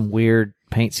 109 with some weird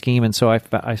paint scheme, and so I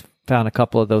found a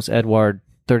couple of those Eduard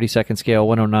 32nd scale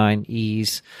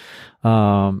 109Es,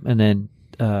 and then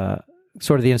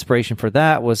sort of the inspiration for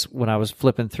that was when I was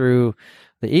flipping through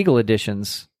the Eagle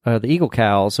editions. The Eagle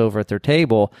Cowls over at their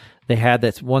table, they had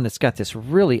this one that's got this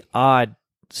really odd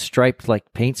striped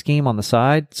like paint scheme on the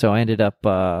side. So I ended up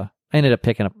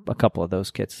picking up a couple of those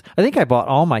kits. I think I bought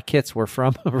all my kits were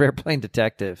from Rare Plane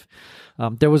Detective.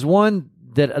 There was one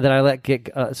that I let get.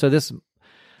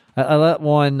 I let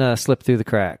one slip through the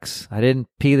cracks. I didn't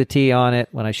P the T on it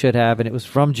when I should have, and it was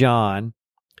from John.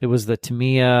 It was the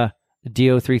Tamiya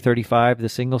DO335, the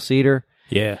single seater.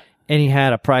 Yeah. And he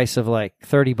had a price of like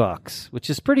 $30, which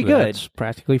is pretty good. That's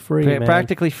practically free. Man.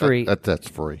 Practically free. That's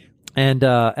free. And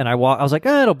I was like,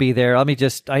 it'll be there. Let me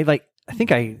just. I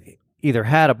think I either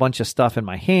had a bunch of stuff in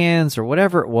my hands or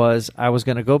whatever it was. I was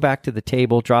going to go back to the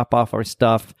table, drop off our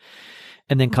stuff,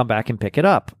 and then come back and pick it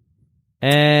up.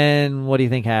 And what do you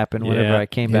think happened whenever I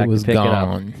came back to pick it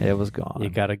up? It was gone. You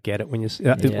got to get it when you see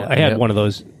it. I had one of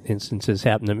those instances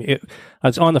happen to me. I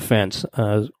was on the fence.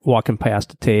 I was walking past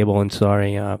the table and saw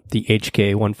the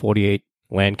HK 148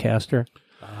 Lancaster.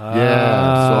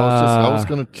 Yeah, so I was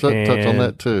going to touch on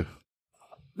that too.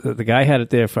 The guy had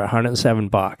it there for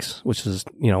 $107, which is,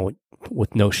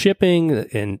 with no shipping,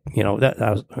 and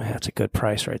that's a good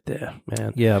price right there,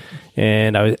 man. Yeah.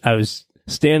 And I was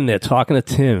standing there talking to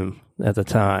Tim at the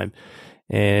time,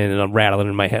 and I'm rattling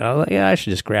in my head. I was like, I should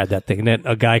just grab that thing. And then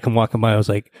a guy come walking by. I was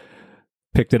like,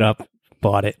 picked it up,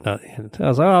 bought it. And I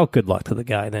was like, oh, good luck to the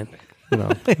guy then. I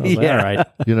was like, all right.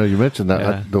 You mentioned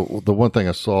that. The one thing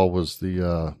I saw was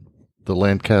the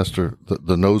Lancaster,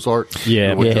 the nose art.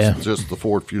 Yeah. Which is just the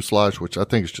forward fuselage, which I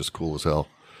think is just cool as hell.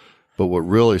 But what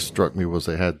really struck me was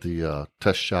they had the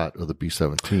test shot of the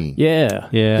B-17. Yeah.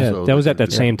 So that was at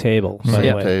that same table.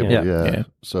 Same table, yeah.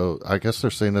 So I guess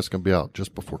they're saying that's going to be out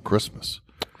just before Christmas.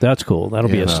 That's cool. That'll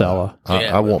be a seller.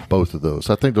 I want both of those.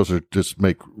 I think those are just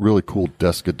make really cool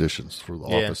desk additions for the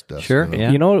office desk. Sure.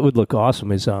 You know what would look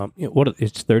awesome is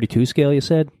it's 32 scale. You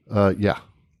said. Yeah.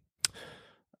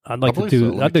 I'd like to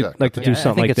do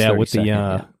something like that with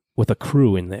the with a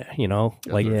crew in there, think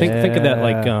of that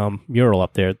like mural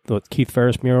up there, the Keith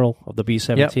Ferris mural of the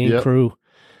B-17 crew.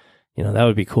 That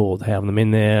would be cool to have them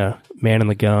in there, manning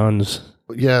the guns.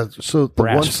 Yeah, so the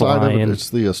one side of it, it's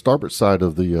the starboard side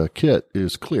of the kit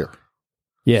is clear.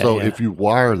 Yeah. So if you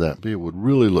wire that, it would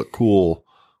really look cool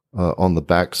on the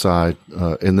back side,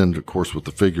 and then of course with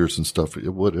the figures and stuff, it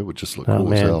would just look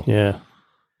cool as hell. Yeah.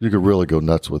 You could really go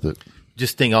nuts with it.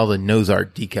 Just think all the nose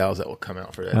art decals that will come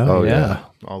out for that. Oh yeah.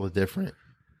 All the different.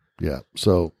 Yeah.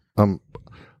 So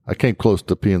I came close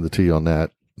to P and the T on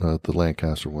that, the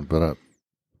Lancaster one, but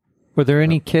were there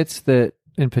any kits that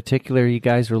in particular you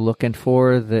guys were looking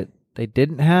for that they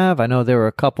didn't have? I know there were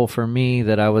a couple for me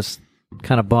that I was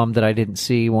kind of bummed that I didn't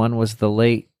see. One was the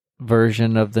late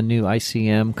version of the new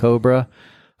ICM Cobra.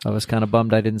 I was kind of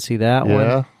bummed I didn't see that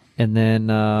one. And then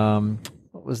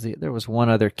there was one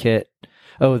other kit.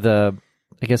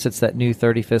 I guess it's that new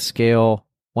 35th scale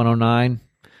 109.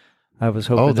 I was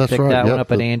hoping to pick that one up,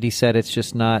 and Andy said it's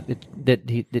just not.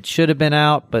 It should have been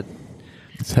out, but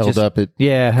It's held up at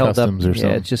held customs up. or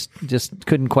something. Yeah, just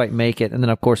couldn't quite make it. And then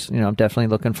of course, I'm definitely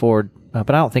looking forward, but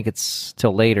I don't think it's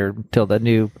till later, till the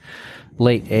new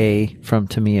late A from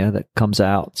Tamiya that comes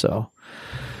out. So,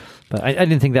 but I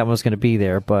didn't think that one was going to be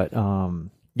there. But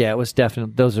it was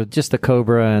definitely, those are just the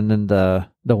Cobra and then the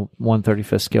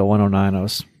 135th scale 109.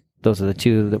 Those are the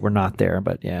two that were not there.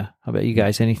 But yeah, how about you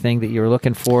guys? Anything that you were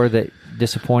looking for that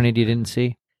disappointed you didn't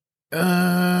see?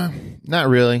 Not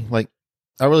really. Like,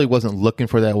 I really wasn't looking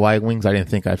for that wide wings. I didn't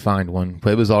think I'd find one,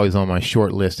 but it was always on my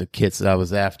short list of kits that I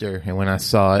was after. And when I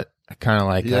saw it, I kind of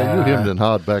like, you hemmed and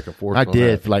hawed back and forth. I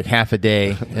did for like half a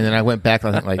day. And then I went back,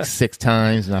 I think, like 6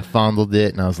 times and I fondled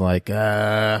it and I was like,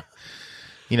 and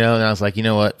I was like, you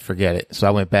know what? Forget it. So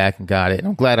I went back and got it. And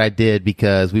I'm glad I did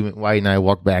because Whitey and I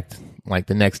walked back like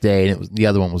the next day and the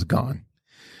other one was gone.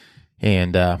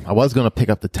 And I was going to pick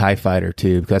up the TIE Fighter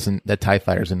too because that TIE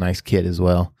Fighter is a nice kit as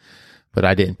well. But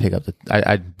I didn't pick up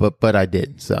but I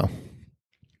did. So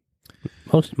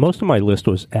most of my list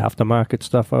was aftermarket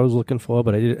stuff I was looking for,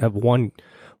 but I did have one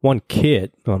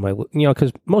kit on my,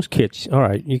 because most kits, all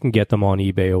right, you can get them on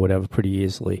eBay or whatever pretty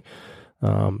easily.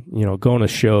 Going to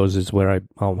shows is where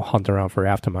I'll hunt around for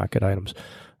aftermarket items.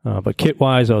 But kit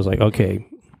wise, I was like, okay,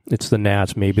 it's the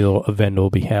Nats. Maybe a vendor will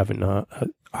be having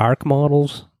ARC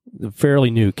models, a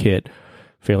fairly new kit,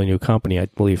 fairly new company, I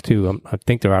believe too. I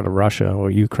think they're out of Russia or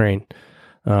Ukraine,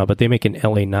 but they make an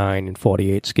LA9 in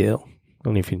 48 scale. I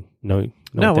don't know if you know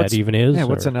what that even is. Yeah,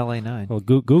 what's an LA9? Well,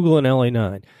 Google an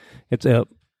LA9. It's a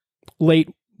late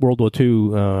World War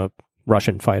II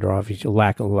Russian fighter. Obviously,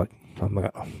 I'm going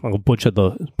to butcher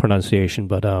the pronunciation,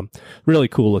 but really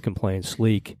cool looking plane,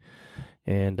 sleek.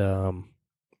 And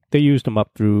they used them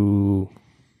up through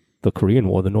the Korean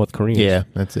War, the North Koreans. Yeah,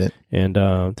 that's it. And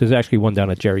there's actually one down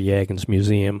at Jerry Yagan's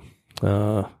museum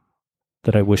that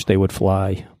I wish they would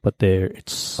fly, but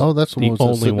it's that's the one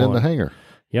that's sitting in the hangar.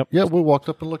 Yep. Yeah, we walked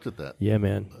up and looked at that. Yeah,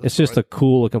 man. It's just a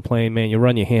cool looking plane, man. You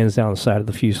run your hands down the side of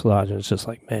the fuselage, and it's just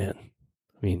like, man.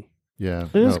 I mean, yeah,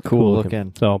 it is cool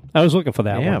looking. So I was looking for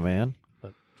that one. Yeah, man.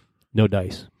 But no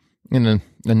dice. And then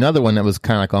another one that was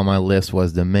kind of like on my list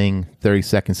was the Ming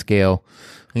 32nd scale.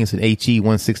 I think it's an HE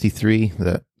 163,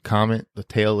 the Comet, the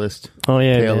tailless. Oh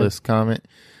yeah, tailless Comet.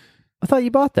 I thought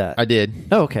you bought that. I did.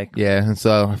 Oh, okay. Yeah, and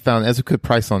so I found that's a good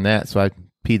price on that, so I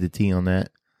P'd the T on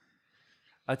that.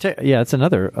 It's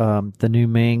another the new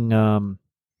Ming, the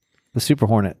Super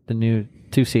Hornet, the new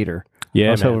 2-seater. Yeah,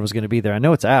 I was hoping it was going to be there. I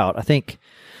know it's out. I think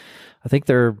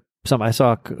they're some. I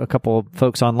saw a couple of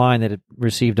folks online that had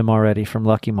received them already from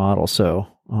Lucky Model, so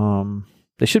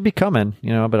they should be coming.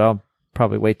 But I'll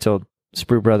probably wait till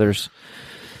Sprue Brothers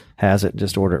has it and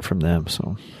just order it from them.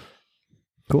 So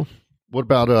cool. What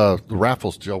about the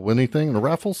raffles? Did y'all win anything in the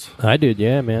raffles? I did,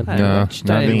 yeah, man. I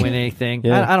didn't win anything.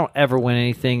 Yeah. I don't ever win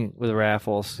anything with the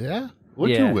raffles. Yeah?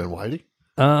 What'd you win, Whitey?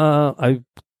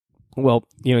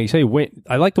 You say win.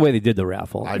 I like the way they did the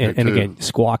raffle. I did and too. Again,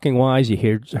 squawking wise, you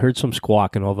heard some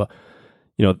squawking over.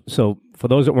 So for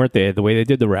those that weren't there, the way they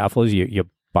did the raffle is you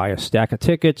buy a stack of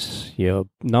tickets, your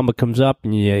number comes up,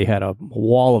 and you had a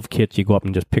wall of kits. You go up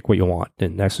and just pick what you want.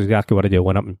 And that's exactly what I did.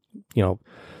 Went up and,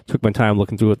 took my time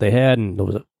looking through what they had, and there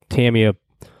was a Tamiya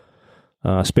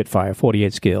Spitfire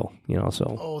 48 scale,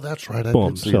 so. Oh, that's right. I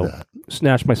boom. did see So that.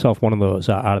 snatched myself one of those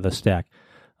out of the stack.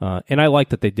 And I like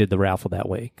that they did the raffle that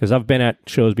way, because I've been at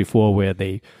shows before where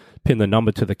they pin the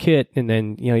number to the kit, and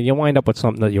then, you wind up with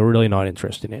something that you're really not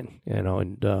interested in,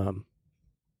 and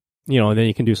then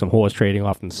you can do some horse trading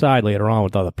off on the side later on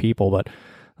with other people. But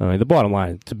the bottom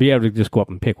line, to be able to just go up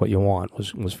and pick what you want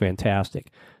was fantastic.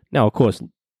 Now, of course,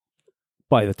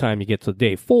 by the time you get to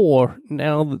day 4,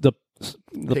 now the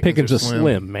pickings are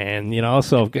slim, man.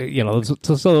 So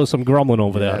there's some grumbling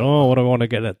over that. Oh, what do I want to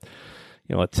get at?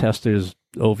 A Tester's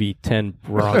OV10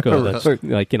 Bronco that's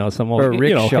like some old, or a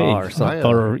rickshaw or something.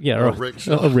 A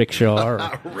rickshaw. A rickshaw.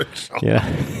 Yeah.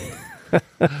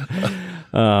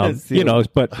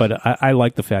 But I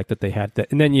like the fact that they had that,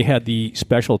 and then you had the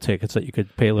special tickets that you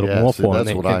could pay a little more for.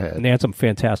 That's what I had. And they had some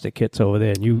fantastic kits over there.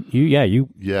 And you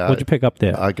what'd you pick up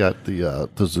there? I got the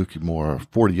Zukimura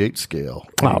 48 scale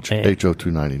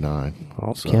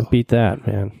HO299. Can't beat that,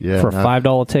 man. Yeah, for a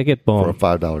 $5 ticket, boom. For a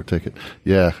 $5 ticket,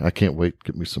 yeah. I can't wait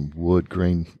to get me some wood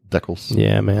grain decals.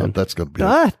 Yeah, man. That's gonna be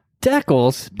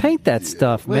decals. Paint that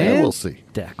stuff, man. We'll see.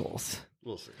 Decals.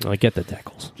 We'll see. I get the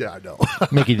decals. Yeah, I know.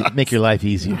 Make your life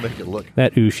easier. Make it look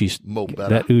that Ushi better.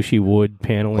 That Ushi wood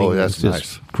paneling. Oh, that's is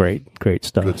just nice. Great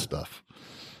stuff. Good stuff.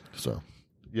 So,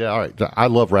 yeah, all right. I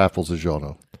love raffles, as y'all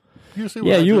know.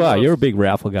 You are. You're a big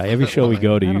raffle guy. Every show we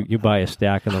go to, you buy a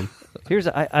stack of them.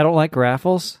 I don't like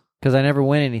raffles because I never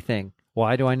win anything.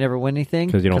 Why do I never win anything?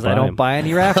 'Cause you don't buy I don't them. buy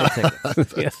any raffle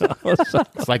tickets.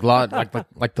 It's like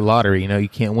the lottery. You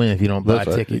can't win if you don't buy That's a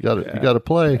right. ticket. You got to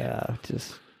play. Yeah,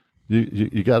 just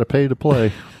You got to pay to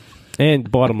play. And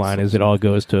bottom line is, it all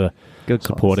goes to good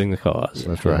supporting the cause.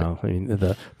 That's right. I mean,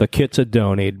 the kits are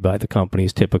donated by the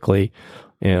companies typically,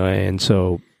 and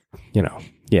so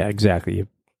yeah, exactly. You're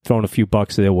throwing a few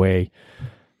bucks their way,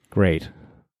 great.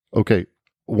 Okay,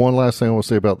 one last thing I want to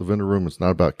say about the vendor room. It's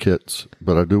not about kits,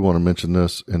 but I do want to mention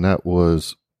this, and that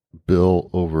was Bill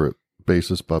over at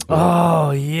Basis by Bill.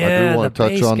 Oh yeah, I do want to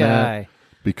touch on guy. that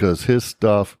because his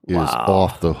stuff is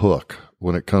off the hook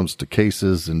when it comes to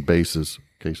cases and bases.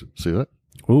 Cases, see that?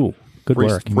 Ooh, good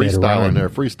work. You made a Freestyling rhyme. there,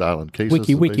 freestyling cases.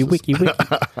 Wiki, and wiki, bases. wiki, wiki.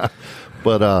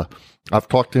 But I've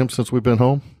talked to him since we've been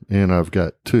home, and I've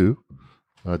got 2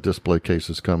 display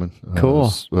cases coming.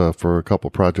 Cool. For a couple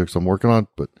projects I'm working on,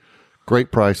 but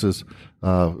great prices.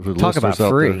 Talk about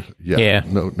free. Yeah.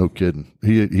 No kidding.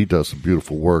 He does some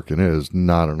beautiful work, and it is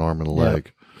not an arm and a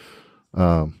leg.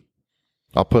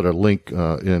 I'll put a link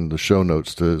in the show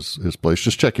notes to his place.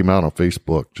 Just check him out on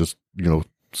Facebook. Just,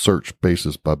 search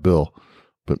Basis by Bill.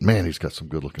 But man, he's got some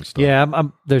good looking stuff. Yeah,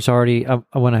 there's already. I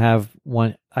want to have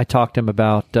one. I talked to him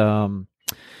about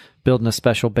building a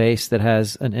special base that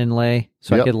has an inlay,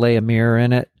 so I could lay a mirror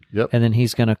in it. Yep. And then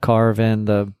he's going to carve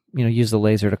in use the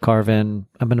laser to carve in.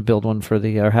 I'm going to build one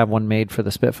or have one made for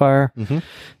the Spitfire. Mm-hmm.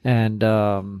 And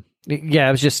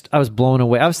I was blown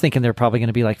away. I was thinking they're probably going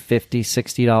to be like $50,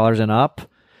 $60 and up.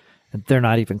 They're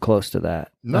not even close to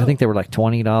that. No. I think they were like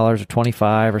 $20 or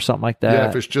 $25 or something like that. Yeah,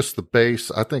 if it's just the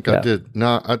base, I think I did.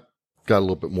 No, I got a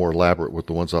little bit more elaborate with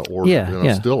the ones I ordered. Yeah, and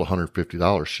it's still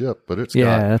 $150 ship, but it's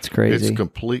that's crazy. It's a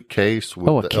complete case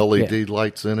with the LED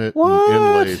lights in it, What? and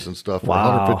inlays and stuff.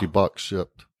 Wow. For $150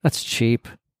 shipped. That's cheap.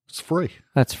 It's free.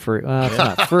 That's free. Well, it's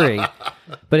not free,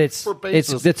 but it's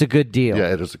a good deal.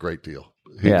 Yeah, it is a great deal.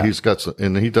 Yeah. He's got some,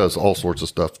 and he does all sorts of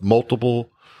stuff. Multiple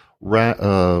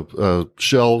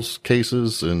shelves,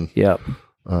 cases, and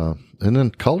then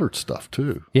colored stuff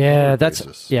too. Yeah,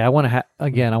 Basis. I want to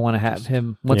I want to have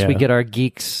him once we get our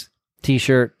Geeks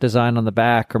T-shirt design on the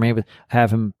back, or maybe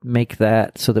have him make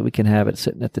that so that we can have it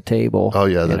sitting at the table. Oh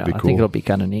yeah, that'd be I cool. think it'll be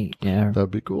kind of neat. Yeah,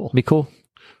 That'd be cool. Be cool.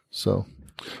 So,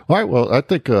 all right. Well, I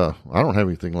think I don't have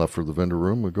anything left for the vendor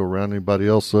room. We'll go around. Anybody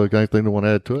else got anything to want to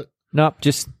add to it? Nope.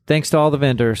 Just thanks to all the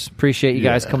vendors. Appreciate you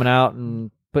guys coming out and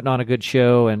putting on a good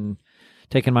show and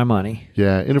taking my money.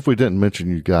 Yeah, and if we didn't mention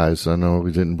you guys, I know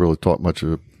we didn't really talk much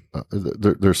of.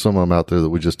 There's some of them out there that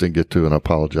we just didn't get to, and I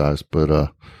apologize.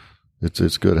 But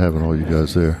it's good having all you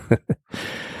guys there.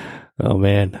 Oh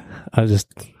man, how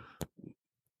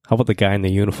about the guy in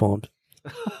the uniform?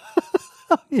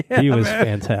 He was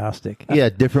fantastic. Yeah,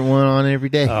 different one on every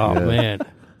day. Oh man,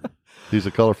 He's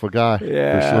a colorful guy.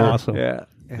 Yeah, for sure. awesome. Yeah.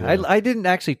 I didn't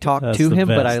actually talk That's to the him,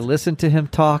 but best. I listened to him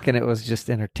talk, and it was just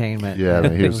entertainment. Yeah,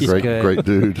 man, he was It great, good. great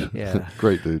dude. Yeah.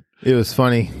 Great dude. It was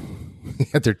funny.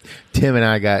 After Tim and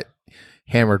I got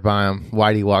hammered by him,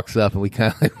 Whitey walks up, and we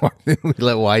kind of we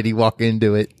let Whitey walk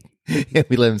into it, and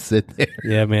we let him sit there.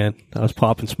 Yeah, man, I was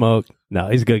popping smoke. No,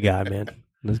 he's a good guy, man.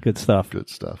 That's good stuff. Good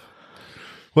stuff.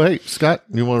 Well, hey, Scott,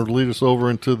 you want to lead us over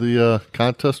into the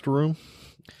contest room?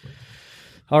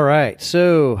 All right.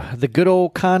 So the good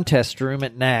old contest room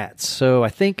at Nats. So I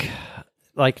think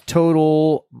like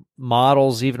total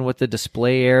models, even with the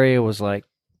display area, was like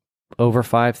over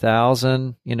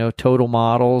 5,000, total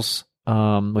models,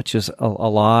 which is a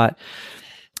lot.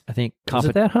 I think Is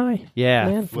it that high? yeah,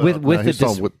 Man? Well, with he's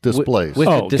talking with displays. with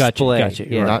Oh, the display. gotcha.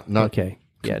 Yeah. Not Okay.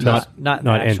 Yeah, contest- not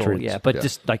not actual, entrance. yeah, but Yeah.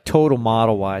 just like total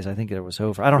model wise, I think there was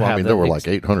over. I don't Well, have. I mean, there were like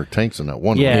 800 tanks in that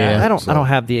one room. I don't So-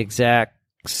 have the exact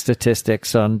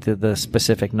statistics on the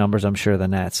specific numbers. I'm sure the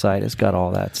Nat site has got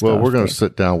all that stuff. Well, we're going to but-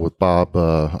 sit down with Bob.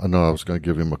 I know I was going to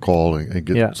give him a call and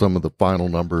get some of the final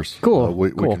numbers. Cool,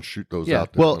 We cool. can shoot those Yeah.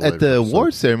 out there. Well, later. at the So-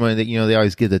 award ceremony, that they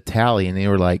always give the tally, and they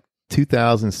were like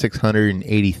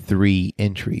 2,683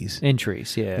 entries,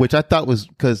 entries. Yeah, which I thought was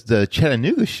because the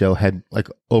Chattanooga show had like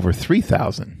over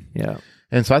 3,000, yeah,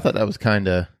 and so I thought that was kind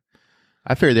of.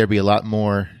 I figured there'd be a lot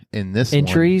more in this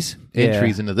entries.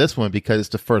 entries into this one because it's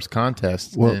the first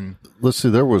contest. Well, and let's see.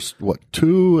 There was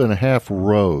 2.5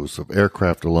 rows of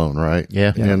aircraft alone, right?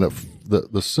 Yeah. And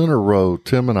the center row,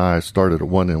 Tim and I started at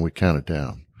one end. We counted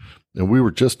down, and we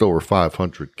were just over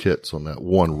 500 kits on that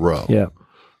one row. Yeah,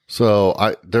 So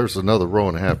there's another row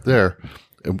and a half there.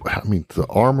 And, I mean, the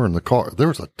armor and the car. There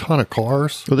was a ton of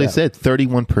cars. well, they said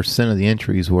 31% of the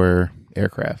entries were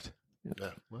aircraft. Yeah,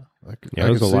 well, I could Yeah,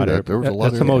 there was a see lot that. of. There was a lot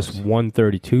That's of the most aircraft,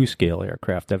 132 scale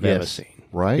aircraft I've ever Yes. seen.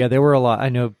 right? yeah, there were a lot. I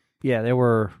know. Yeah, there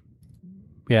were.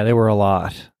 Yeah, there were a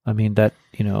lot. I mean, that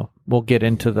we'll get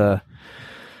into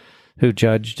who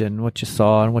judged and what you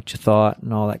saw and what you thought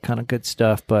and all that kind of good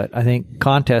stuff. But I think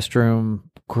contest room,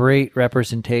 great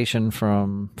representation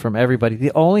from everybody.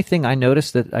 The only thing I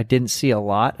noticed that I didn't see a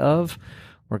lot of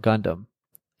were Gundam.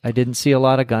 I didn't see a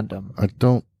lot of Gundam. I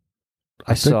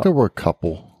think there were a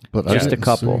couple, but just a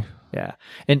couple. See. Yeah.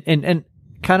 And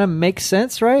kind of makes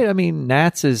sense, right? I mean,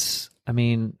 Nats is, I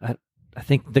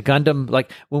think the Gundam,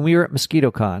 like when we were at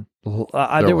MosquitoCon,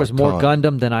 there was more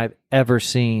Gundam than I've ever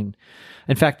seen.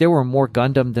 In fact, there were more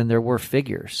Gundam than there were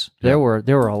figures. There were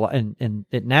a lot, and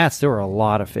at Nats there were a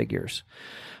lot of figures.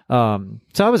 So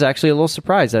I was actually a little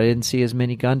surprised that I didn't see as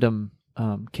many Gundam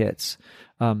kits.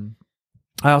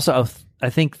 I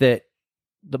think that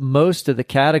the most of the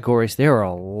categories, there were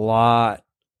a lot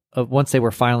of, once they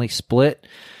were finally split,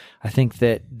 I think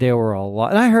that there were a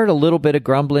lot, and I heard a little bit of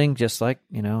grumbling, just like,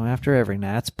 after every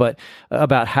Nats, but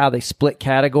about how they split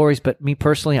categories. But me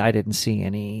personally, I didn't see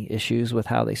any issues with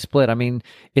how they split. I mean,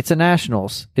 it's a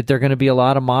nationals. There are going to be a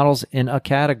lot of models in a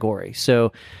category.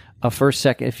 So a first,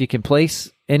 second, if you can place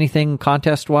anything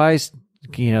contest wise,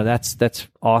 that's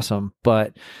awesome.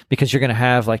 But because you're going to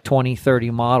have like 20, 30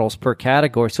 models per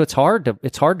category, so it's hard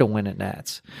to win at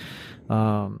Nats.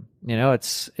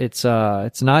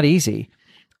 It's not easy.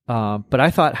 But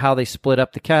I thought how they split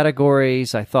up the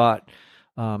categories. I thought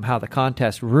how the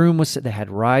contest room was. They had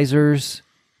risers.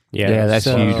 Yeah, that's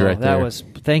huge right there.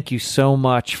 Thank you so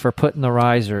much for putting the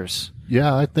risers.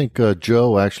 Yeah, I think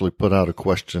Joe actually put out a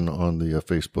question on the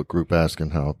Facebook group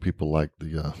asking how people like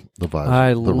the visors.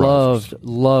 I loved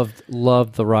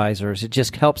the risers. It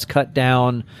just helps cut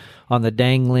down on the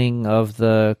dangling of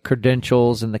the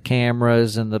credentials and the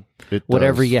cameras and the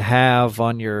whatever you have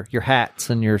on your hats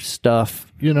and your stuff.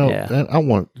 And I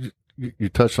want you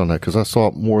touched on that because I saw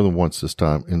it more than once this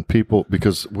time. And people,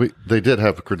 because they did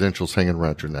have the credentials hanging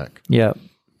around your neck. Yeah.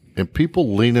 And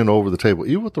people leaning over the table,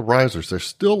 even with the risers, they're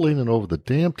still leaning over the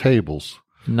damn tables,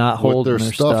 not holding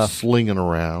their stuff slinging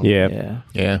around. Yeah.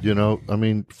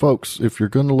 Folks, if you're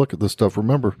going to look at this stuff,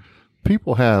 remember,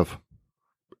 people have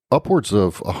upwards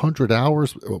of 100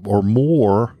 hours or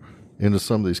more into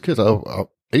some of these kits,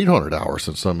 800 hours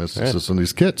in some instances in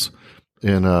these kits,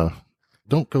 and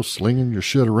don't go slinging your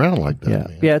shit around like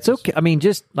that. Yeah, it's okay. I mean,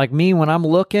 just like me, when I'm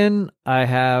looking, I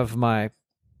have my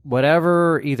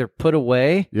whatever either put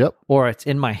away, or it's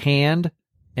in my hand,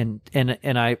 and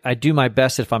I do my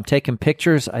best. If I'm taking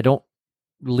pictures, I don't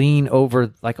lean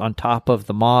over like on top of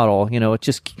the model. It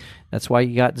just, that's why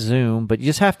you got zoom. But you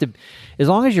just have to, as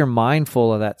long as you're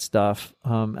mindful of that stuff.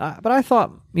 But I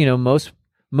thought most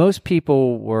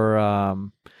people were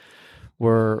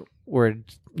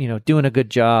doing a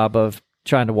good job of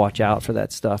trying to watch out for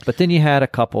that stuff. But then you had a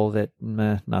couple that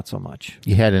not so much.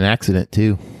 You had an accident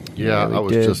too. Yeah, I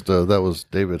was just that was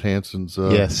David Hansen's.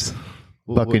 Yes.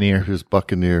 Buccaneer. His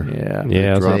Buccaneer.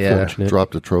 Yeah.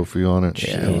 Dropped a trophy on it.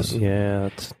 That's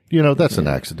an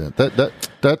accident.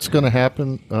 That's going to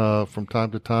happen from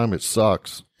time to time. It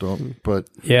sucks.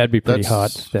 It'd be pretty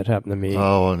hot if that happened to me.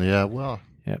 Oh, and yeah, well,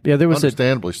 there was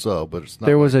understandably so, but it's not.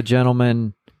 There was a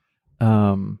gentleman,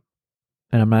 and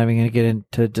I'm not even going to get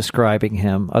into describing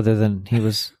him, other than he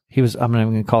was. I'm not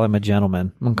even going to call him a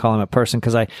gentleman. I'm going to call him a person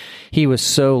because he was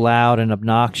so loud and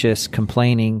obnoxious,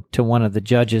 complaining to one of the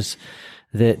judges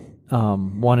that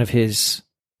one of his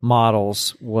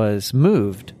models was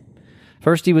moved.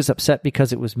 First, he was upset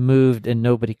because it was moved and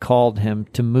nobody called him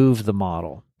to move the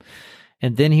model,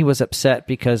 and then he was upset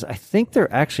because I think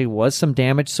there actually was some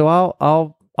damage. So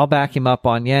I'll back him up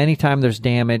on anytime there's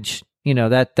damage,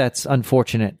 that's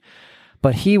unfortunate,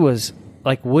 but he was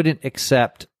like wouldn't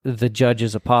accept the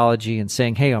judge's apology and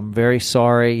saying, "Hey, I'm very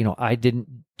sorry. I didn't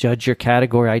judge your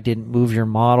category. I didn't move your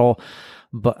model,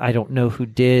 but I don't know who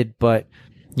did. But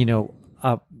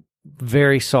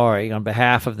very sorry on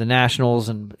behalf of the Nationals."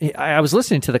 And I was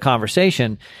listening to the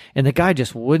conversation, and the guy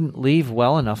just wouldn't leave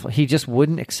well enough. He just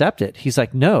wouldn't accept it. He's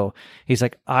like, "No." He's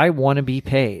like, "I want to be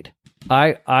paid.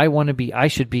 I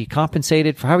should be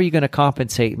compensated for. How are you going to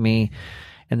compensate me?"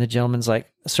 And the gentleman's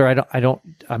like, "Sir,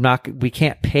 we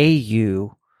can't pay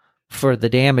you for the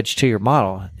damage to your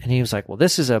model." And he was like, "Well,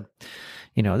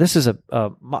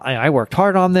 I worked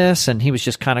hard on this." And he was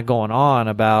just kind of going on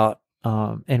about,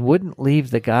 and wouldn't leave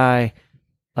the guy,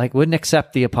 like wouldn't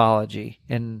accept the apology.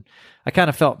 And I kind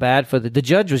of felt bad for the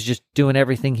judge was just doing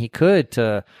everything he could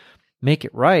to make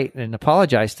it right and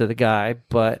apologize to the guy.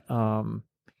 But,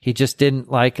 he just didn't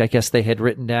I guess they had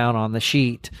written down on the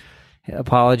sheet,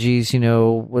 apologies,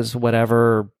 was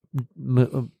whatever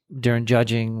during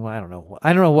judging. I don't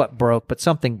know what broke, but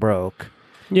something broke.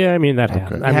 Yeah, I mean that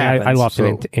happened. I lost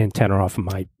an antenna off of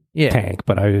my tank,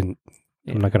 but I didn't.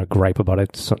 I'm not going to gripe about it.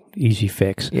 It's an easy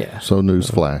fix. Yeah. So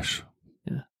news flash.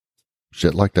 Yeah.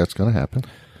 Shit like that's going to happen.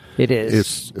 It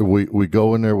is. We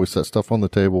go in there, we set stuff on the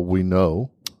table. We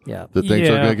know that things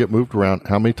are going to get moved around.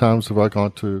 How many times have I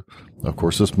gone to, of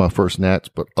course, this is my first Nats,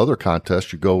 but other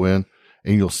contests, you go in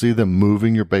and you'll see them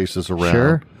moving your bases around.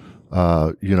 Sure.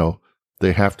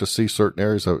 They have to see certain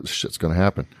areas of shit's going to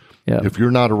happen. Yep. If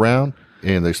you're not around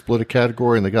and they split a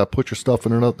category and they got to put your stuff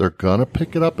in another, they're going to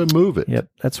pick it up and move it. Yep.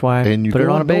 That's why and you put it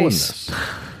on a base.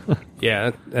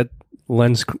 Yeah, that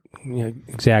lends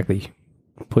exactly.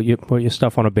 Put your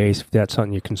stuff on a base if that's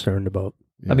something you're concerned about.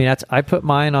 Yeah. I mean, I put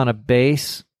mine on a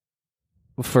base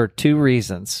for 2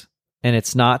 reasons, and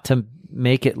it's not to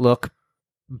make it look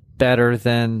better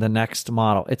than the next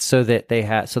model. It's so that they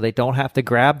don't have to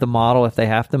grab the model if they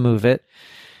have to move it,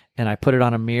 and I put it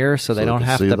on a mirror so they don't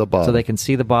have to, so they can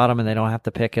see the bottom and they don't have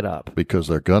to pick it up because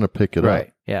they're gonna pick it up.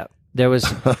 Right? Yeah. There was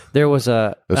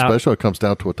a especially when it comes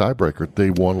down to a tiebreaker. They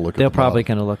want to look. They're probably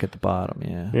going to look at the bottom.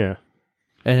 Yeah. Yeah.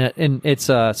 And it's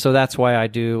so that's why I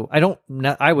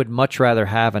would much rather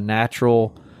have a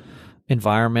natural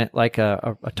environment like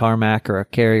a tarmac or a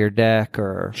carrier deck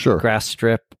or grass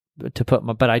strip to put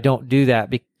but I don't do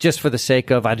that just for the sake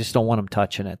of I just don't want them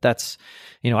touching it. That's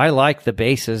I like the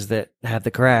bases that have the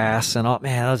grass and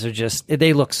those are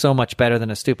they look so much better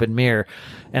than a stupid mirror,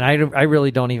 and I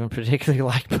really don't even particularly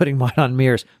like putting mine on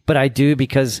mirrors, but I do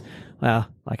because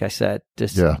like I said,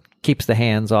 just keeps the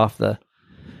hands off the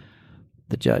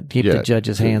judge, the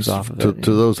judge's hands off of it.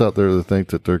 To those out there that think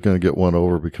that they're going to get one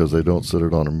over because they don't sit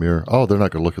it on a mirror, they're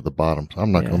not going to look at the bottom.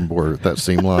 I'm not going to bore at that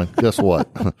seam line. Guess what?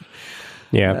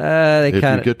 Yeah. If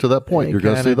you get to that point, you're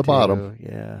going to see the bottom.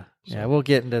 Yeah. So. Yeah, we'll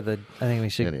get into I think we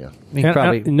should.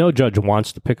 No judge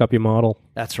wants to pick up your model.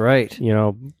 That's right.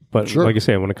 But like I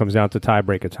say, when it comes down to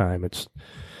tiebreaker time, it's,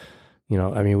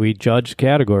 we judged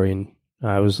category, and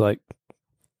I was like,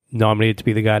 nominated to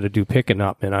be the guy to do picking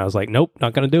up, and I was like, nope,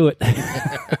 not going to do it.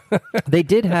 They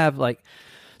did have let's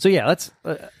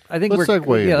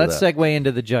segue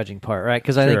into the judging part, right?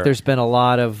 Because I think there's been a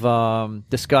lot of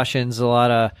discussions, a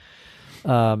lot of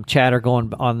chatter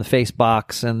going on the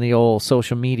Facebooks and the old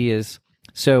social medias.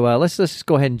 So let's just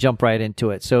go ahead and jump right into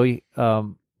it. So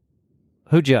who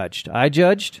judged? I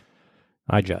judged.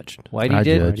 Whitey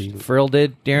did. Judged. Frill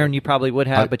did. Darren, you probably would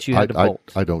have, but you had to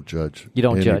bolt. I don't judge. You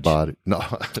don't anybody.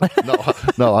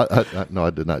 Judge? No, I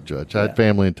did not judge. I had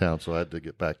family in town, so I had to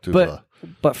get back to.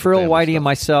 But Frill, Whitey, and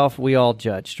myself, we all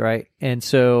judged, right? And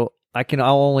so I'll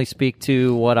only speak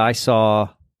to what I saw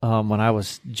when I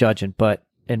was judging. But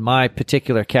in my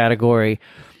particular category,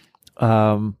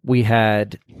 we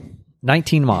had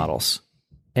 19 models,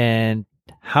 and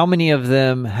how many of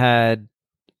them had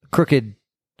crooked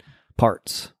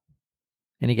parts?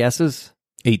 Any guesses?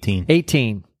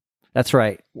 18. That's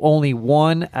right. Only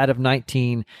 1 out of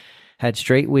 19 had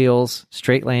straight wheels,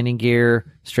 straight landing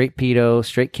gear, straight pitot,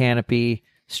 straight canopy,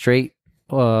 straight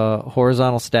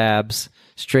horizontal stabs,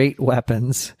 straight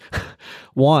weapons.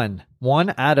 One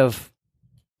out of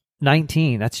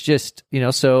 19. That's just,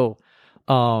 so,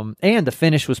 and the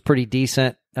finish was pretty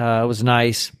decent. It was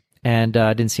nice, and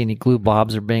I didn't see any glue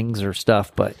bobs or bings or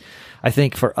stuff, but I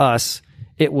think for us,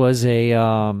 it was a,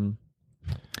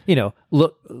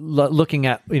 looking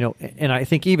at, and I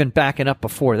think even backing up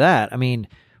before that, I mean,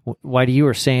 Whitey, you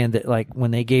were saying that like when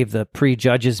they gave the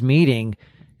pre-judges meeting,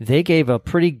 they gave a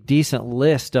pretty decent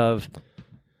list of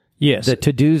the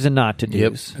to-dos and not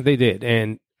to-dos. Yep, they did.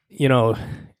 And,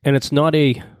 and it's not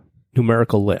a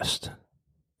numerical list.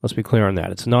 Let's be clear on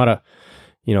that. It's not a,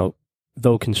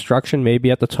 though construction may be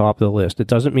at the top of the list, it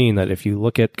doesn't mean that if you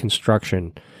look at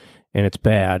construction and it's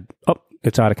bad,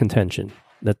 it's out of contention.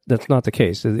 That's not the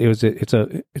case.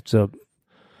 It's a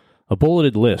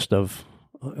bulleted list of,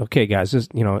 okay, guys, this,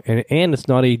 and it's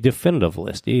not a definitive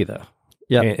list either.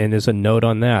 Yeah, and there's a note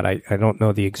on that. I don't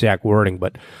know the exact wording,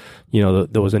 but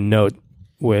there was a note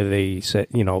where they said,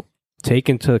 take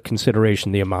into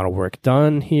consideration the amount of work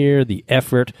done here, the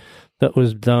effort that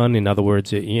was done. In other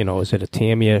words, is it a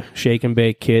Tamiya shake and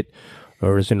bake kit,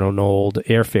 or is it an old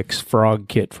Airfix frog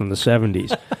kit from the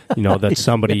 70s? That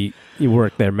somebody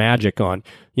worked their magic on.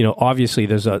 Obviously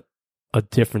there's a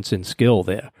difference in skill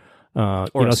there.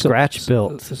 Or a scratch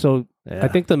built. So I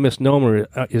think the misnomer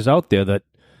is out there that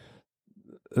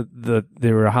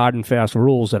there are hard and fast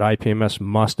rules that IPMS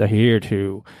must adhere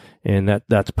to, and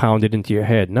that's pounded into your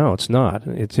head. No, it's not.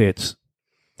 It's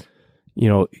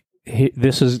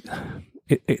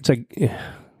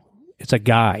a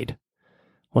guide.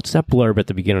 What's that blurb at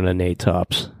the beginning of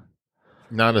NATOPS?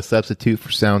 Not a substitute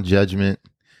for sound judgment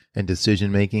and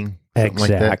decision making.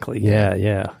 Exactly. Like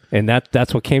yeah. And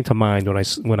that's what came to mind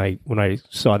when I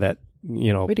saw that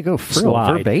Way to go, Frill,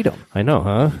 verbatim. I know,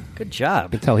 huh? Good job. I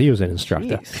can tell he was an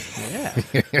instructor.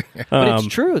 Jeez. Yeah. But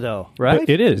it's true, though, right?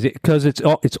 It is, because it's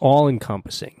all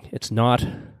encompassing. It's not,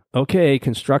 okay,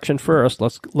 construction first.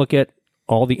 Let's look at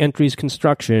all the entries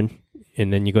construction,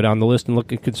 and then you go down the list and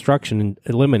look at construction and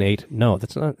eliminate. No,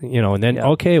 that's not, and then,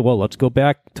 okay, well, let's go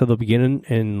back to the beginning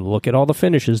and look at all the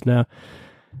finishes now.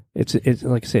 It's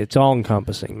like I say, it's all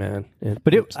encompassing, man.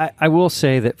 But I will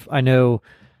say that I know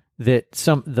that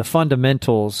the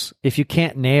fundamentals, if you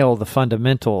can't nail the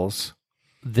fundamentals,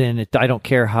 then I don't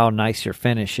care how nice your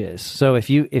finish is. So if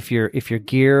your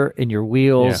gear and your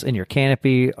wheels and your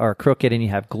canopy are crooked and you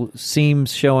have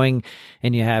seams showing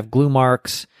and you have glue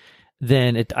marks,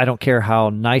 then I don't care how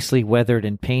nicely weathered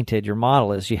and painted your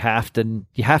model is. You have to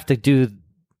do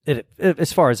it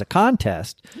as far as a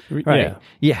contest, right? Yeah.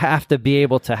 You have to be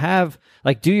able to have,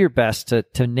 do your best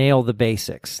to nail the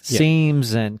basics. Yeah.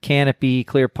 Seams and canopy,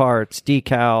 clear parts,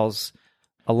 decals,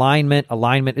 alignment.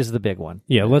 Alignment is the big one.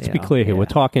 Yeah, let's be clear here. Yeah. We're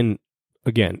talking,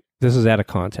 again, this is at a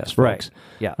contest, folks. Right.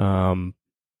 Yeah.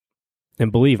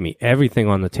 And believe me, everything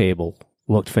on the table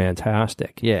looked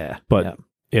fantastic. Yeah. But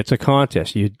it's a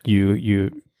contest.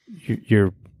 You're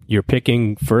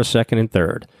picking first, second, and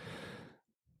third.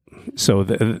 So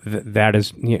that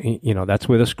is, that's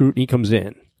where the scrutiny comes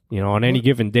in. On any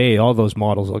given day, all those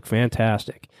models look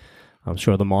fantastic. I'm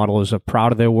sure the modelers are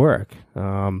proud of their work.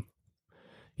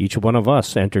 Each one of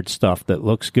us entered stuff that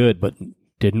looks good but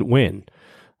didn't win.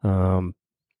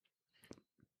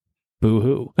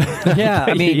 Boo-hoo. Yeah,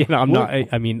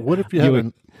 I mean, what if you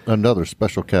have another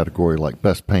special category like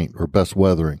best paint or best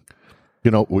weathering?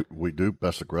 We do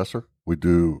best aggressor. We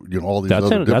do, all these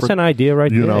that's an idea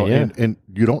right there. Yeah. And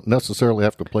you don't necessarily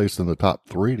have to place in the top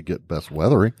 3 to get best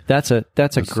weathering. That's a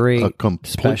great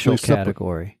special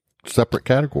category. Separate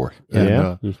category.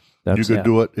 And, you could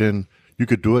do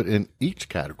it in each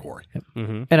category.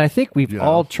 Mm-hmm. And I think we've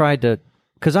all tried to,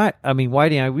 because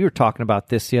Whitey and I, we were talking about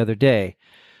this the other day.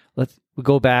 Let's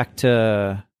go back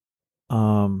to,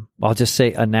 I'll just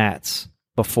say a Nats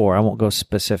before. I won't go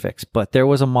specifics, but there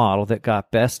was a model that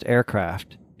got best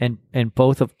aircraft. And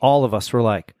all of us were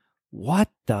like, what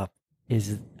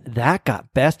is that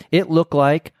got best? It looked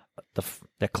like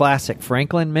the classic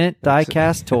Franklin Mint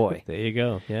die-cast toy. There you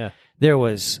go. Yeah. There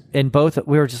was, and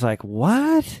we were just like,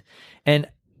 what? And,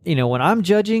 when I'm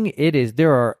judging,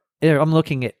 I'm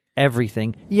looking at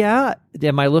everything. Yeah.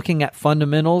 Am I looking at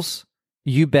fundamentals?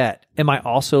 You bet. Am I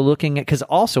also looking at, because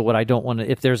also what I don't want to,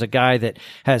 if there's a guy that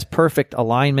has perfect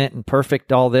alignment and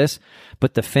perfect all this,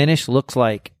 but the finish looks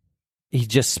like he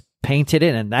just painted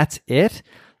it and that's it.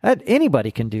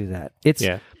 Anybody can do that.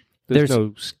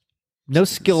 There's no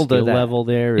skill to that level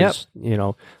there. Is,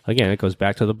 again, it goes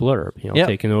back to the blurb.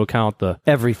 Take into account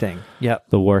everything. Yep.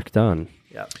 The work done.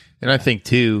 Yep. And I think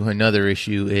too, another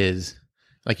issue is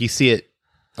you see it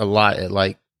a lot at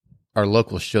our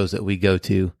local shows that we go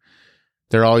to.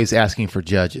 They're always asking for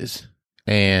judges,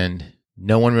 and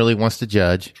no one really wants to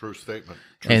judge. True statement.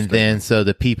 Then so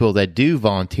the people that do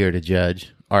volunteer to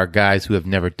judge are guys who have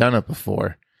never done it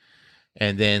before.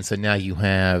 And then so now you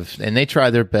have, and they try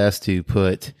their best to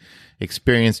put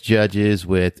experienced judges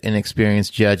with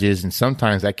inexperienced judges, and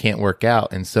sometimes that can't work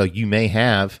out. And so you may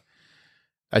have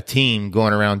a team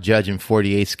going around judging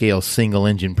 48 scale single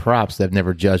engine props that have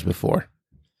never judged before.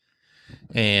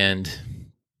 And,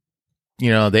 they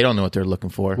don't know what they're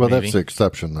looking for. Well, that's the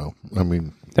exception, though. I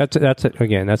mean, that's at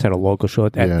a local show.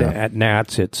 At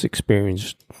Nats, it's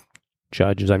experienced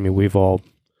judges. I mean, we've all,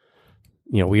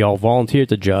 we all volunteered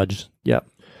to judge. Yep.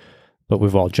 But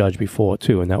we've all judged before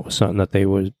too, and that was something that they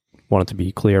wanted to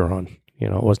be clear on.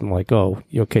 It wasn't like, oh,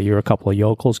 okay, you're a couple of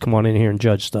yokels, come on in here and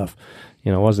judge stuff.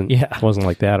 It wasn't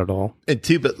like that at all. And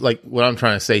too, but what I'm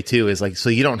trying to say too is so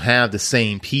you don't have the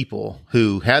same people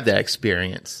who have that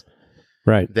experience,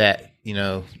 right? That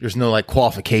there's no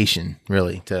qualification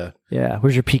really to. Yeah,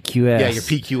 where's your PQS? Yeah, your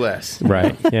PQS.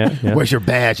 Right. Yeah. Where's your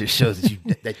badge that shows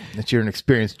that you're an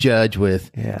experienced judge with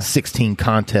 16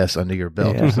 contests under your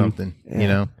belt or something?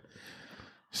 Yeah.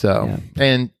 So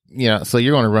and so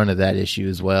you're going to run into that issue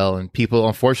as well, and people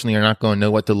unfortunately are not going to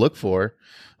know what to look for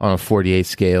on a 48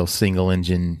 scale single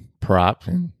engine prop.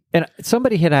 And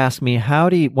somebody had asked me,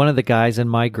 one of the guys in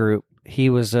my group,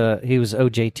 he was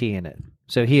OJT in it.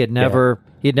 So he had never,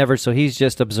 so he's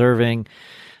just observing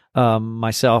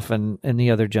myself and the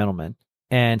other gentleman.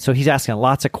 And so he's asking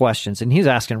lots of questions, and he's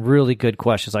asking really good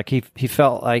questions. He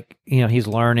felt like, he's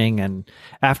learning. And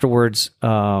afterwards,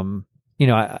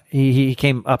 he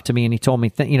came up to me and he told me,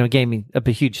 gave me a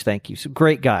huge thank you. So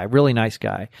great guy, really nice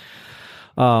guy.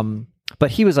 But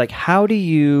he was like, how do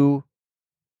you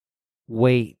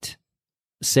weight,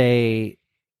 say,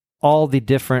 all the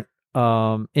different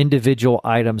individual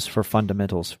items for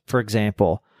fundamentals. For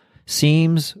example,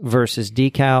 seams versus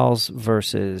decals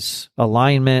versus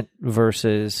alignment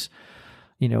versus,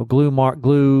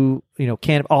 glue,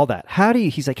 can, all that.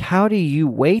 He's like, how do you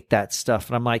weight that stuff?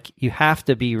 And I'm like, you have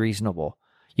to be reasonable.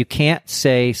 You can't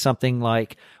say something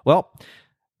like, well,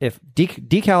 if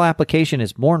decal application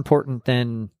is more important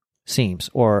than seams,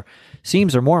 or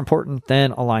seams are more important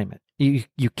than alignment. You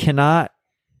cannot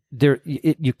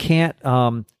you can't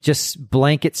just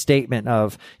blanket statement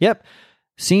of, yep,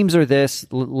 seams are this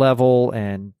level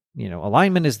and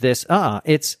alignment is this.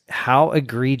 It's how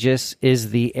egregious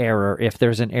is the error if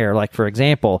there's an error. Like, for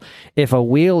example, if a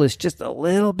wheel is just a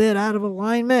little bit out of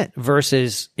alignment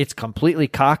versus it's completely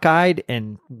cockeyed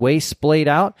and way splayed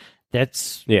out,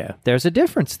 there's a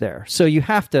difference there. So you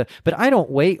have to, but I don't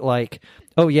wait like,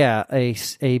 oh yeah, a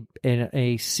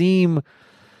seam,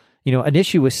 an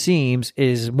issue with seams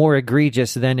is more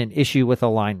egregious than an issue with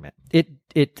alignment.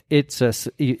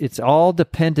 It's all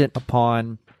dependent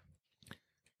upon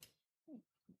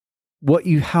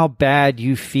how bad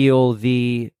you feel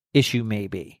the issue may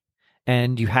be,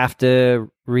 and you have to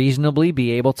reasonably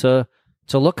be able to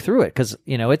look through it, because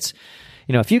it's.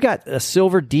 If you got a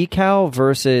silver decal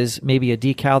versus maybe a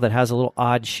decal that has a little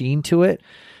odd sheen to it,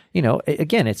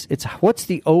 again, it's what's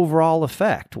the overall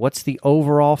effect? What's the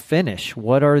overall finish?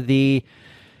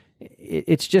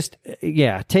 It's just,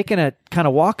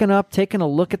 walking up, taking a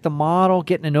look at the model,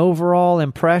 getting an overall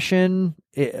impression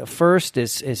first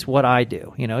is what I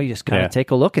do. You just kind of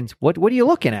take a look and what are you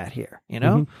looking at here?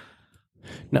 Mm-hmm.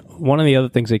 Now, one of the other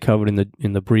things they covered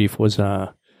in the brief was,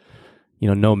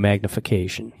 no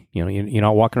magnification. You're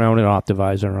not walking around with an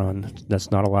optivisor on. That's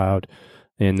not allowed.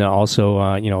 And also,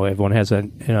 everyone has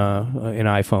an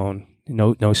iPhone.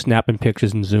 No snapping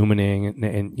pictures and zooming in,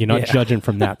 and you're not judging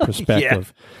from that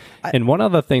perspective. And one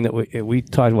other thing that we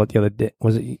talked about the other day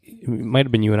was it might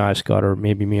have been you and I, Scott, or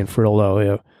maybe me and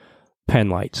Frillo, pen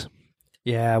lights.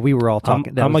 Yeah, we were all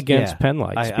talking. I'm against pen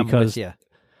lights because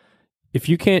if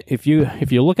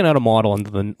you're looking at a model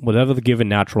under whatever the given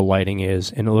natural lighting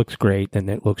is, and it looks great, then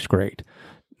it looks great.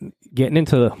 Getting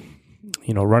into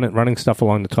running stuff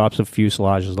along the tops of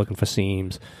fuselages, looking for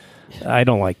seams, I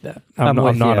don't like that. I'm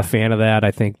not a fan of that.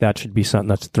 I think that should be something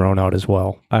that's thrown out as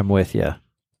well. I'm with you.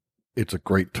 It's a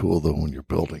great tool though when you're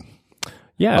building.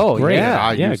 Yeah. Oh, great.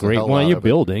 Yeah, great when you're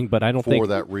building, but I don't think for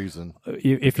that reason.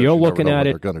 If you're looking at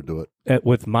it, they're going to do it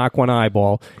with Mach 1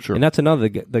 eyeball, sure. And that's another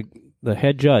the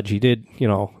head judge. He did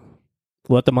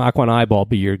let the Mach 1 eyeball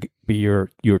be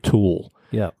your tool.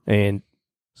 Yeah, and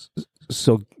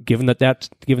so given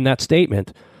that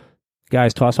statement,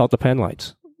 guys, toss out the pen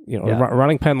lights.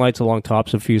 Running pen lights along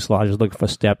tops of fuselages, looking for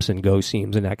steps and go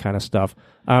seams and that kind of stuff,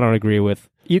 I don't agree with.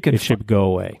 It should go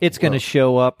away. It's going to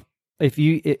show up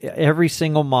every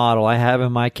single model I have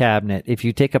in my cabinet. If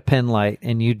you take a pen light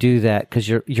and you do that, because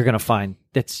you're going to find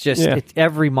it's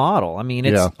every model. I mean,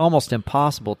 it's almost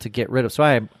impossible to get rid of. So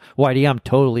Whitey, I'm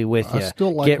totally with you.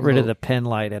 Still like get rid of the pen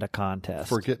light at a contest.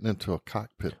 For getting into a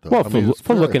cockpit, though. Well,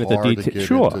 for looking at the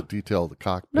detail, into detail of the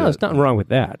cockpit. No, there's nothing wrong with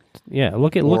that. Yeah,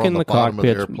 look in the cockpit. On the bottom of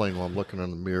the airplane while I'm looking in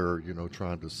the mirror,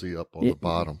 trying to see up on the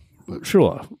bottom. But,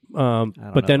 sure,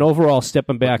 but then overall,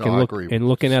 stepping back and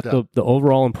looking at the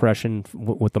overall impression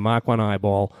with the Mach 1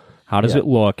 eyeball, how does it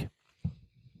look?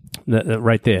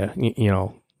 Right there,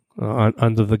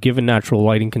 under the given natural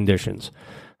lighting conditions,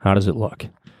 how does it look?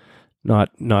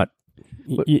 Not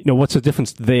what's the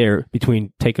difference there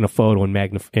between taking a photo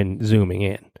and zooming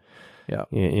in? Yeah,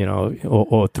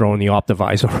 or throwing the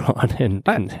optivisor on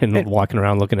and walking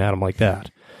around looking at them like that.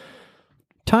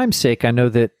 Time's sake, I know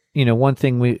that. One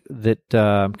thing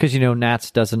because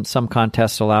Nats doesn't, some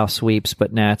contests allow sweeps,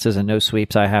 but Nats is a no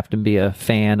sweeps. I happen to be a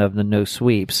fan of the no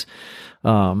sweeps.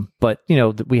 But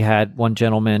we had one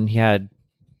gentleman, he had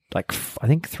I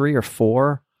think 3 or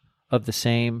 4 of the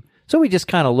same. So we just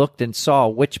kind of looked and saw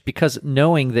which, because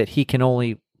knowing that he can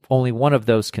only one of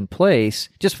those can place,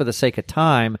 just for the sake of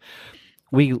time,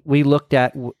 we looked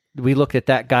at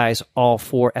that guy's all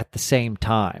 4 at the same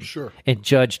time. Sure. And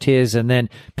judged his and then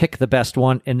picked the best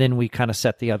one, and then we kind of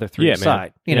set the other 3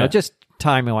 aside. Just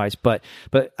timing wise. But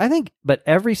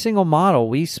every single model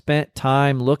we spent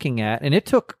time looking at, and it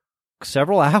took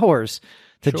several hours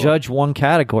to judge one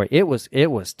category. It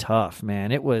was tough,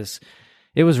 man. It was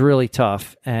really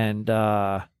tough. And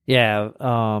but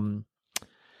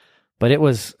it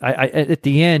was at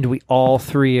the end we all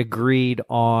 3 agreed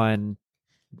on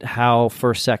how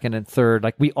first, second, and third,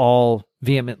 like we all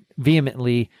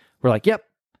vehemently were like, yep,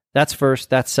 that's first,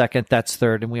 that's second, that's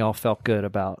third, and we all felt good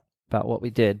about what we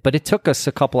did. But it took us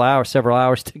several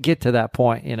hours to get to that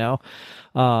point, and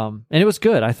it was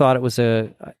good. I thought it was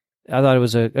I thought it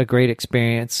was a great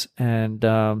experience, and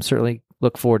certainly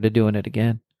look forward to doing it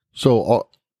again. So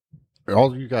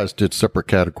all you guys did separate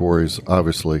categories,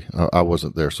 obviously. I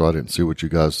wasn't there, so I didn't see what you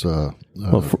guys...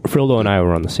 Frildo and I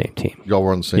were on the same team. Y'all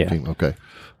were on the same team? Okay.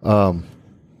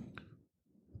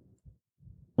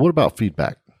 What about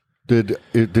feedback?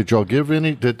 Did y'all give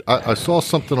any? I saw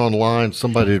something online,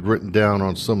 somebody had written down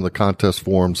on some of the contest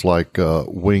forums, like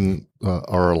wing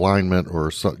or alignment or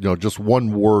just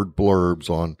one word blurbs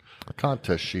on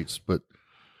contest sheets, but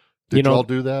did y'all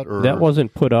do that? Or that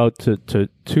wasn't put out to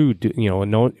do,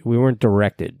 no, we weren't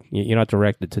directed. You're not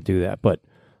directed to do that, but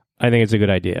I think it's a good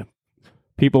idea.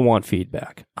 People want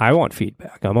feedback. I want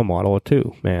feedback. I'm a modeler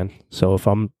too, man. So if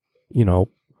I'm, and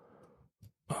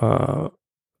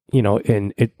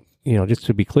it, just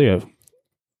to be clear,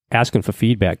 asking for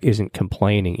feedback isn't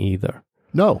complaining either.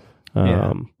 No.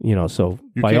 So you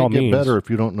by all means, better if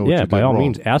you don't know what you did by all wrong.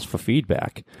 means, ask for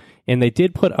feedback. And they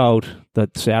did put out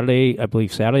that Saturday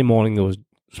morning, there was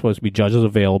supposed to be judges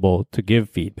available to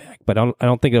give feedback, but I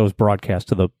don't think it was broadcast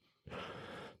to the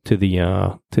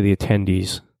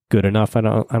attendees good enough. I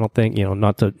don't think,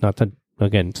 not to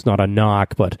again, it's not a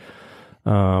knock, but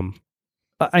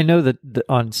I know that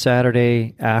on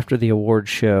Saturday after the award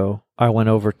show, I went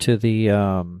over to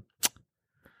the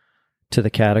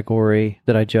category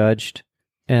that I judged,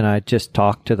 and I just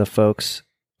talked to the folks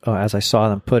as I saw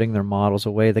them putting their models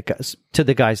away. The guys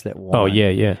that won. Oh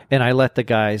yeah. And I let the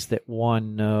guys that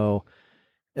won know.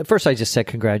 At first, I just said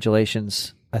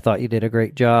congratulations. I thought you did a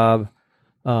great job,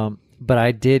 but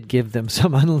I did give them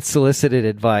some unsolicited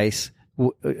advice.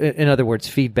 In other words,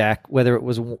 feedback, whether it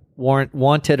was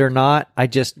wanted or not. I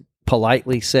just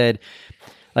politely said,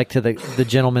 like to the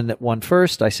gentleman that won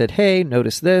first, I said, "Hey,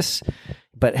 notice this,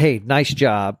 but hey, nice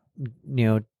job.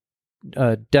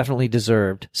 Definitely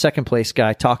deserved." Second place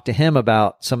guy, talked to him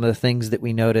about some of the things that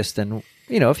we noticed, and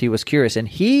if he was curious, and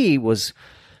he was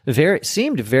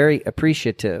seemed very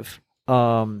appreciative.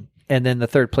 And then the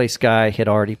third place guy had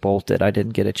already bolted. I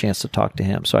didn't get a chance to talk to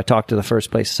him. So I talked to the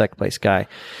first place, second place guy.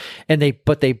 And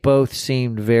they both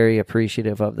seemed very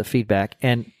appreciative of the feedback.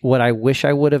 And what I wish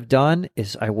I would have done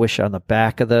is I wish on the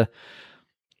back of the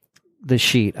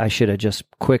sheet, I should have just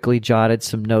quickly jotted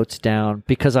some notes down,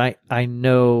 because I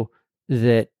know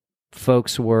that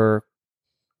folks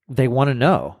they want to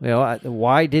know,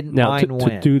 why didn't mine win?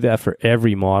 To do that for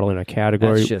every model in a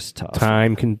category, that's just tough.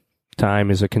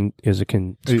 Time is a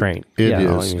constraint. It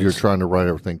is. You're trying to write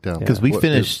everything down. Because we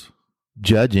finished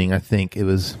judging, I think it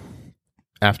was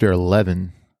after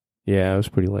 11. Yeah, it was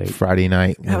pretty late. Friday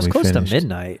night. It was close to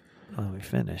midnight when we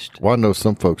finished. Well, I know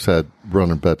some folks had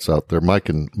running bets out there. Mike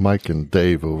and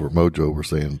Dave over Mojo were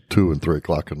saying 2 and 3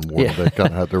 o'clock in the morning. Yeah. They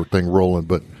kind of had their thing rolling.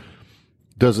 But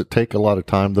does it take a lot of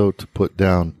time, though, to put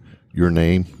down your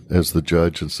name as the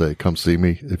judge and say, come see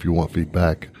me if you want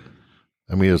feedback?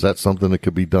 I mean, is that something that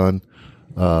could be done?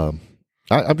 I'm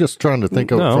just trying to think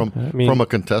from a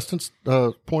contestant's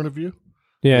point of view.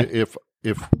 Yeah.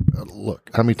 If look,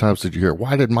 how many times did you hear,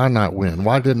 why did mine not win?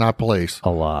 Why didn't I place? A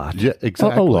lot. Yeah,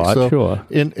 exactly. A lot, so, sure.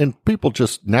 And people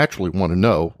just naturally want to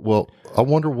know, well, I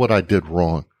wonder what I did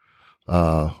wrong.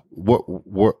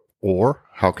 What or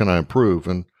how can I improve?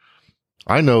 And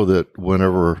I know that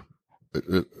whenever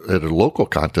at a local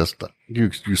contest,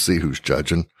 you see who's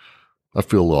judging. I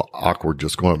feel a little awkward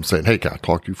just going up and saying, "Hey, can I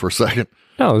talk to you for a second?"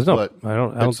 No, there's no. But I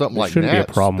don't. Something like shouldn't Nats,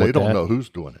 be a problem. They don't know who's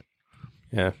doing it.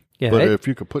 Yeah. But if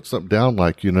you could put something down,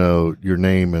 like your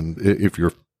name, and if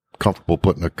you're comfortable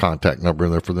putting a contact number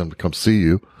in there for them to come see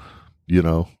you,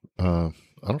 I don't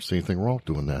see anything wrong with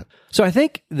doing that. So I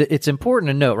think that it's important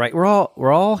to note, right?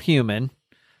 We're all human.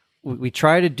 We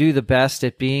try to do the best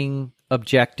at being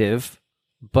objective,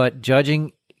 but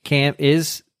judging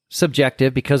is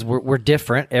subjective because we're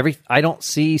different. I don't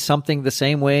see something the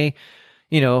same way,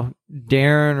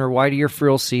 Darren or Whitey or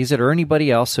Frill sees it, or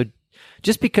anybody else. So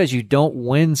just because you don't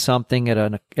win something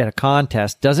at a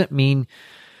contest doesn't mean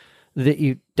that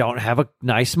you don't have a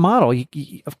nice model.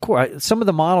 Of course, some of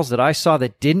the models that I saw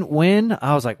that didn't win,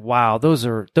 I was like, wow, those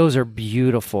are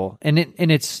beautiful. You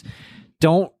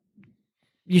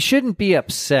shouldn't be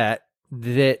upset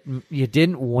that you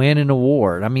didn't win an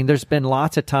award. I mean, there's been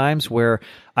lots of times where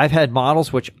I've had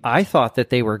models which I thought that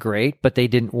they were great, but they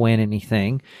didn't win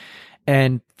anything.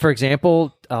 And for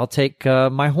example, I'll take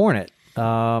my Hornet,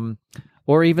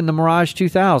 or even the Mirage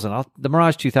 2000. The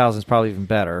Mirage 2000 is probably even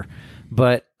better,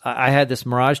 but I had this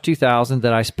Mirage 2000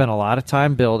 that I spent a lot of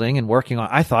time building and working on.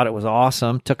 I thought it was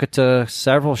awesome. Took it to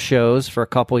several shows for a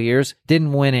couple of years.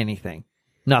 Didn't win anything.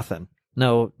 Nothing.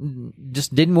 No,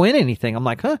 just didn't win anything. I'm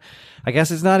like, I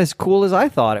guess it's not as cool as I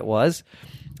thought it was.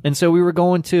 And so we were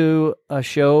going to a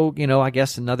show, I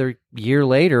guess another year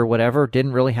later, whatever,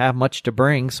 didn't really have much to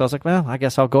bring. So I was like, well, I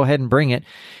guess I'll go ahead and bring it.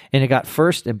 And it got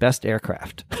first and best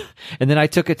aircraft. And then I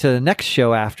took it to the next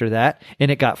show after that,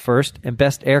 and it got first and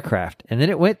best aircraft. And then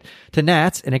it went to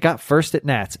Nats, and it got first at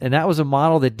Nats. And that was a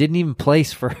model that didn't even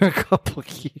place for a couple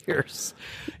of years.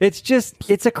 It's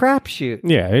a crapshoot.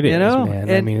 Yeah, it is, man.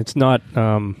 And, I mean, it's not, I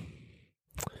don't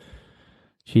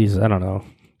know.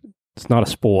 It's not a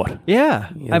sport. Yeah.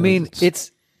 I mean,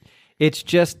 it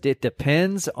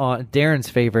depends on Darren's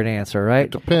favorite answer,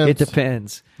 right? It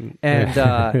depends. And,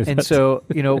 and so,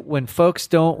 when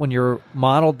when your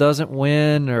model doesn't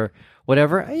win or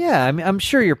whatever, yeah, I mean, I'm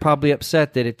sure you're probably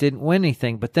upset that it didn't win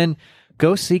anything, but then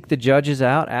go seek the judges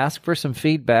out, ask for some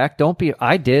feedback.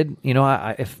 I did,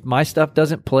 if my stuff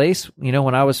doesn't place,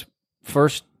 when I was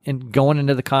first going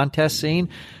into the contest scene,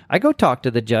 I go talk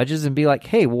to the judges and be like,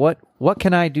 hey, what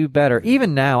can I do better?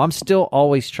 Even now, I'm still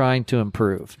always trying to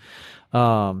improve.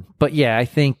 But yeah, I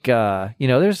think,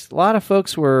 there's a lot of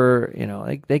folks where,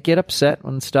 they get upset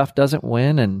when stuff doesn't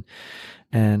win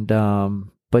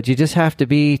but you just have to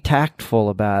be tactful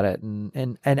about it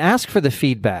and ask for the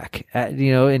feedback,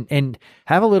 and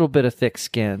have a little bit of thick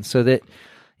skin so that,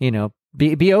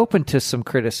 be open to some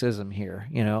criticism here.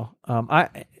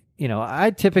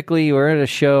 I typically, we're at a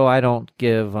show, I don't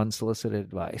give unsolicited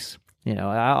advice.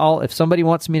 If somebody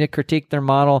wants me to critique their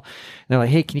model, and they're like,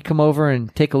 hey, can you come over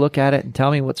and take a look at it and tell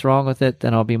me what's wrong with it?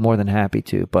 Then I'll be more than happy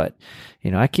to. But,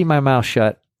 I keep my mouth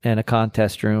shut in a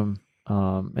contest room.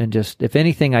 And just, if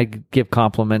anything, I give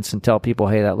compliments and tell people,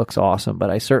 hey, that looks awesome. But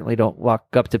I certainly don't walk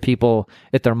up to people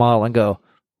at their model and go,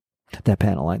 that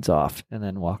panel line's off, and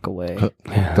then walk away.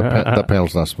 That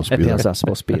panel's not supposed to be there. That panel's not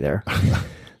supposed to be there.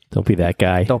 Don't be that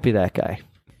guy. Don't be that guy.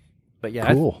 But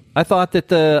yeah, cool. I thought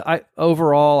that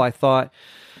overall, I thought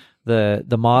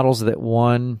the models that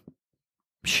won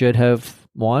should have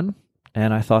won,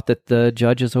 and I thought that the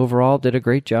judges overall did a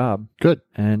great job. Good.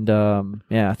 And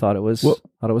I thought it was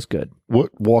good.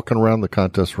 What walking around the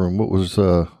contest room? What was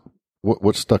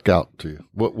what stuck out to you?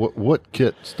 What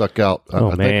kit stuck out?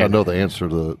 I think I know the answer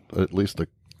to at least the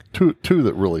two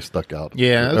that really stuck out.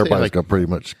 Yeah, everybody's got pretty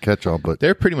much catch on, but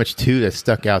there are pretty much two that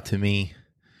stuck out to me.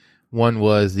 One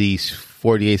was the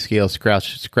 48 scale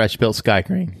scratch built Sky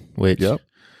Crane, which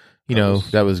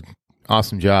that was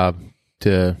awesome job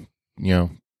to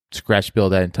scratch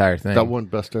build that entire thing. That won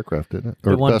best aircraft, didn't it?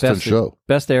 Or best in show.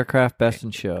 Best aircraft, best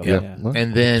in show. Yeah. Well,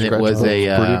 and then it was pretty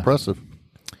impressive.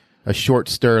 A short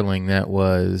Sterling that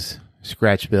was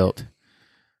scratch built.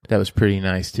 That was pretty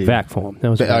nice too. Vac form. That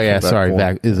was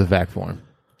vac is a vac form.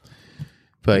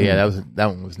 But that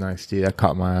one was nice too. That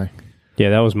caught my eye. Yeah,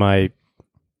 that was my.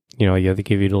 You have to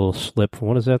give you the little slip.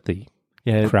 What is that? The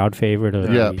crowd favorite?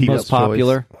 Or most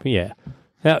popular. Yeah,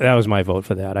 that was my vote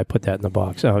for that. I put that in the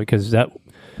box because that.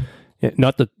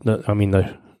 Not the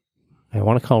I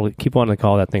want to keep wanting to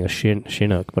call that thing a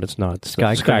Chinook, but it's not. It's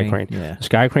Sky Crane. Yeah.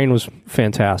 Sky Crane was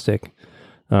fantastic.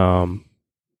 But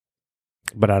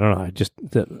I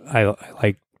don't know. I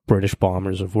like British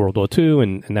bombers of World War II,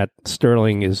 and that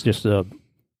Sterling is just a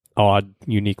odd,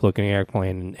 unique looking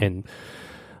airplane. And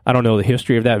I don't know the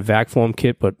history of that vac form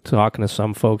kit, but talking to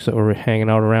some folks that were hanging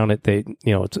out around it,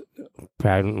 it's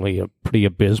apparently a pretty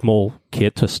abysmal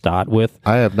kit to start with.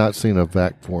 I have not seen a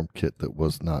vac form kit that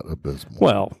was not abysmal.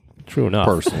 Well, true enough.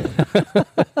 Personally,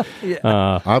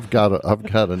 I've got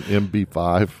an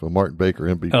MB5, a Martin Baker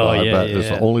MB5. Oh, yeah, It's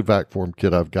the only vac form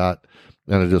kit I've got,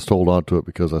 and I just hold on to it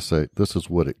because I say this is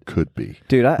what it could be.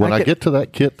 Dude, when I get to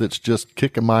that kit that's just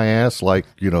kicking my ass, like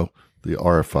the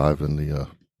RF5 and the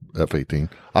F-18,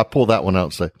 I pull that one out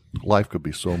and say, life could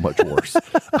be so much worse.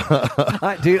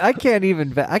 Dude, I can't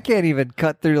even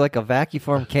cut through like a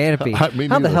vacuform canopy. How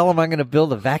the hell am I going to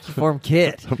build a vacuform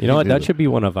kit? You know what? That should be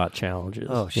one of our challenges.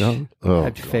 Oh, shit.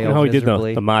 I'd fail. You know how we did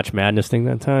the March Madness thing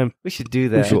that time? We should do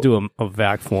that. We should do a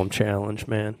vacuform challenge,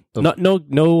 man. No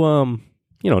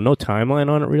timeline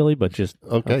on it really, but just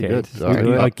okay good.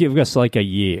 Like give us like a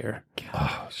year.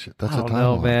 Oh shit, that's I don't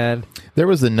know, man. There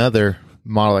was another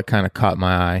model that kind of caught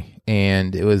my eye,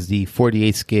 and it was the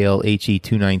 48 scale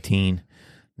HE-219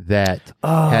 that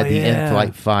had the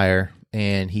in-flight fire,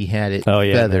 and he had it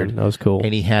feathered. Man. That was cool.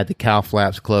 And he had the cowl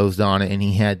flaps closed on it, and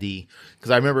he had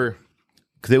because I remember,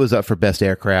 because it was up for best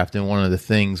aircraft, and one of the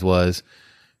things was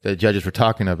the judges were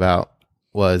talking about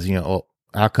was,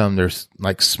 how come there's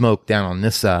like smoke down on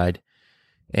this side,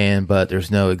 but there's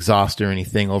no exhaust or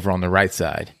anything over on the right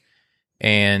side.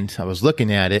 And I was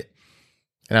looking at it,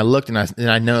 and I looked, and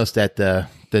I noticed that the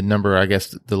number, I guess,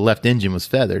 the left engine was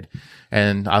feathered.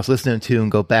 And I was listening to him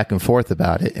go back and forth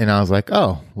about it, and I was like,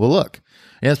 oh, well, look.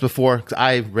 And that's before, because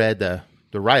I read the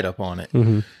write up on it,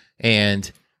 Mm-hmm.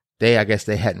 and I guess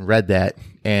they hadn't read that,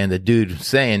 and the dude was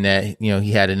saying that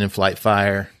he had an in-flight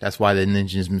fire. That's why the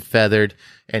engine's been feathered,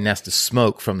 and that's the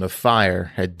smoke from the fire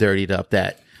had dirtied up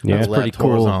that. Yeah, That's pretty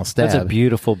cool. Stab. That's a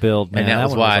beautiful build, man. And that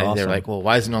was why awesome. they're like, well,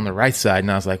 why isn't it on the right side?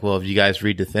 And I was like, well, if you guys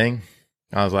read the thing,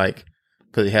 I was like,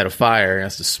 because he had a fire and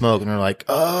that's the smoke. And they're like,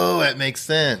 oh, that makes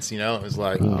sense. It was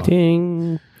like,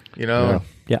 Ding. Yeah,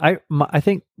 I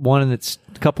think a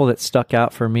couple that stuck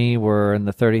out for me were in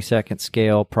the 32nd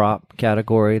scale prop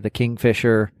category, the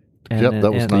Kingfisher and, Yep,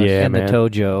 that was nice. and the man.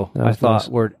 Tojo. That I was thought nice.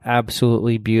 were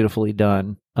absolutely beautifully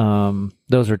done.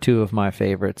 Those are two of my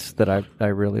favorites that I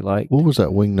really like. What was that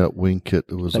wingnut wing kit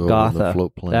that was The over Gotha. in the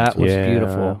float plane? That was Yeah.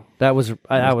 beautiful. That was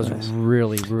was nice. nice.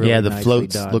 really yeah, the nicely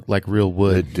floats done. looked like real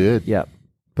wood, It did. Yep.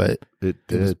 but It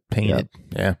it was did. painted.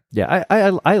 Yeah. Yeah,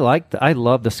 I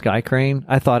love the Sky Crane.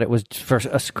 I thought it was for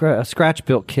a scratch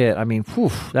built kit. I mean,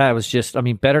 that was just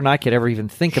better than I could ever even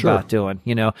think Sure. about doing.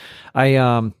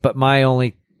 But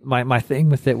my thing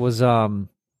with it was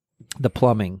the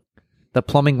plumbing. The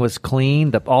plumbing was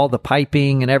clean. All the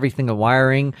piping and everything, the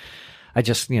wiring. I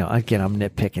just again I'm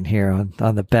nitpicking here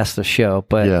on the best of show,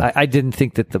 but Yeah. I didn't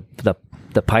think that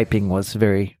the piping was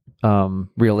very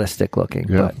realistic looking.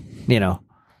 Yeah.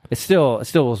 But it still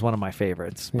was one of my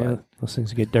favorites. But Yeah, those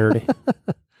things get dirty.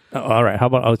 All right, how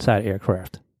about outside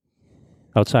aircraft?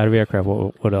 Outside of aircraft,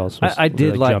 what else? I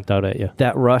did like- jumped out at you.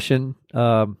 that Russian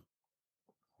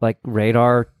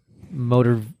radar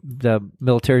motor, the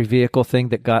military vehicle thing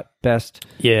that got best.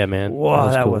 Yeah, man. Wow,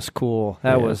 that cool. was cool.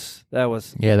 Yeah. That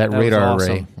was Yeah, that That was radar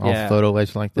awesome. array, all Yeah. photo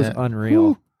edge like it was that.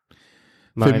 unreal.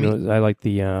 Mine me- was, I like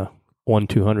the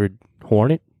 1-200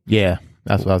 Hornet Yeah,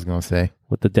 that's what I was going to say.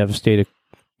 with the devastated,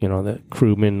 the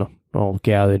crewmen all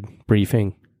gathered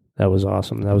briefing. That was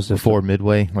awesome. That was just Before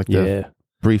Midway, like the yeah.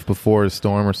 brief before the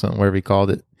storm or something, whatever he called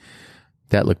it.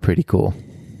 That looked pretty cool.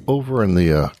 Over in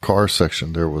the car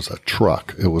section, there was a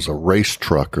truck. It was a race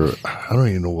truck, or I don't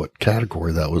even know what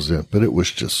category that was in, but it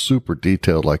was just super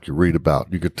detailed, like you read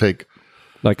about. You could take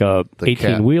Like a The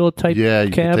 18-wheel type you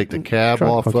cab could take the cab truck?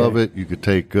 off Okay. of it. You could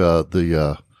take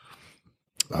oh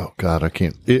God, I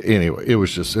can't. Anyway, it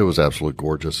was absolutely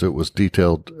gorgeous. It was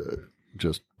detailed,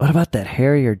 just What about that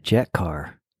Harrier jet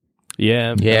car?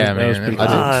 Yeah, Yeah, that was man. pretty I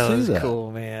cool. didn't that see was that.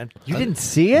 cool, man. You didn't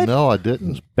see it? no, I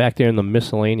didn't. Back there in the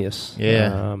miscellaneous.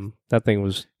 Yeah. That thing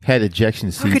was, Had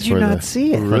ejection seats How could you for not the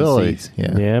see it? front Really? seats.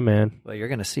 Yeah. yeah, man. Well, you're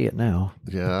gonna see it now.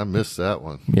 Yeah, I missed that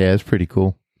one. Yeah, it's pretty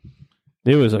cool.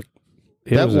 It was a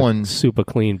That one- super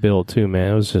clean build too,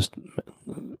 man. It was just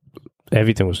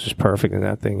everything was just perfect in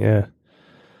that thing. Yeah,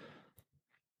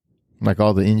 Like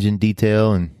all the engine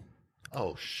detail and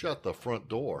Oh, shut the front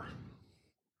door.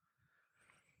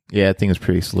 yeah, that thing was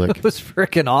pretty slick. It was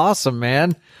freaking awesome,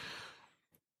 man.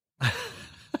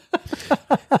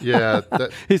 Yeah,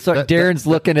 He's like That- Darren's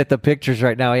looking at the pictures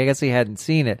right now. I guess he hadn't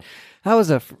seen it. That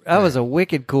was a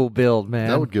wicked cool build, man.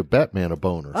 that would give Batman a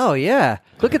boner. Oh yeah,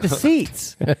 look at the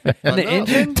seats and the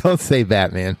engine. Don't say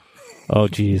Batman. Oh,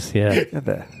 geez, yeah. Look at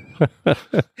that.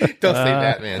 Don't say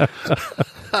Batman.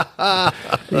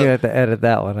 You have to edit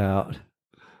that one out.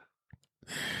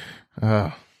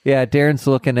 Oh, Yeah, Darren's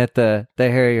looking at the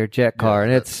Harrier jet car,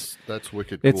 and that's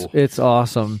wicked cool. it's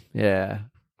awesome. Yeah,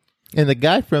 and the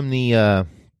guy from the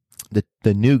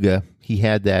Nuga, he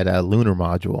had that lunar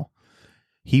module.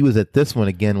 He was at this one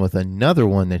again with another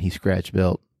one that he scratch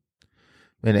built,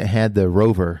 and it had the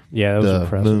rover, Yeah, that was the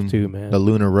impressive too, man. the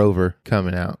lunar rover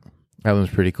coming out. That one was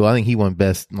pretty cool. I think he won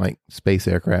best like space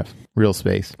aircraft, real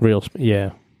space.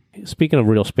 Yeah. Speaking of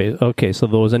real space, okay, so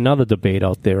there was another debate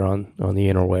out there on the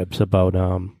interwebs about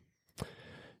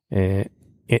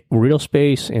real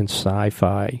space and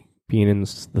sci-fi being in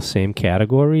the same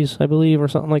categories, I believe, or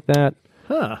something like that.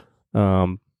 huh?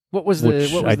 Um, What was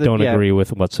which I don't agree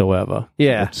with whatsoever.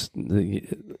 Yeah.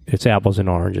 It's apples and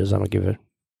oranges. I don't give a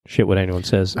shit what anyone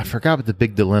says. I forgot what the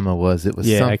big dilemma was. It was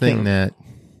Yeah, I something can't- that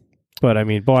But I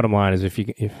mean, bottom line is if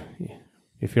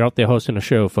you're out there hosting a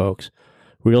show, folks,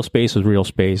 real space is real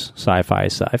space. Sci-fi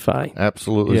is sci-fi.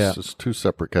 Absolutely. Yeah. It's just two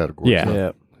separate categories. Yeah.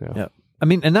 huh? Yeah. I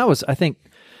mean, and that was, I think,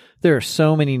 there are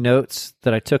so many notes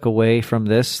that I took away from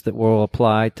this that will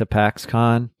apply to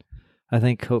PAXCon. I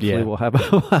think hopefully Yeah. we'll have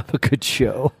a good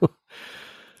show.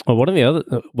 Well, one of the other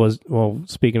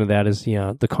speaking of that is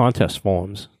the contest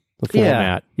forums, the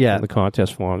format, Yeah. the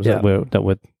contest forums Yeah. that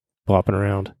we're popping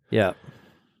around. Yeah.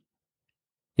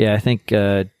 Yeah, I think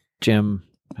Jim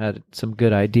had some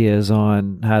good ideas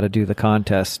on how to do the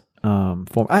contest form.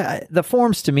 The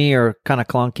forms to me are kind of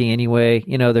clunky anyway.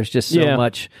 There's just so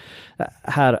much.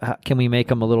 How can we make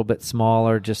them a little bit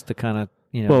smaller just to kind of,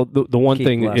 Well, the one keep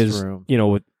thing less is, room.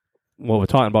 what we're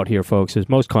talking about here, folks, is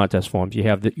most contest forms, you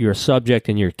have your subject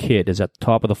and your kit is at the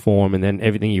top of the form, and then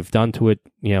everything you've done to it,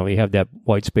 you have that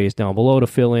white space down below to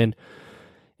fill in.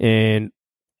 And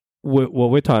what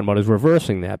we're talking about is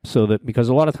reversing that, so that, because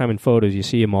a lot of time in photos you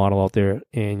see a model out there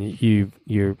and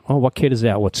you're what kit is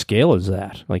that? What scale is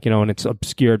that? And it's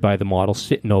obscured by the model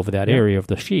sitting over that area of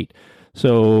the sheet.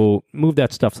 So move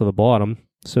that stuff to the bottom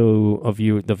so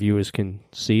the viewers can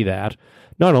see that,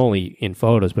 not only in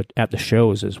photos but at the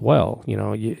shows as well.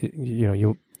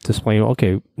 You display.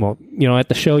 Okay, well, at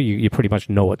the show you pretty much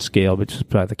know what scale, but just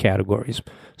by the categories.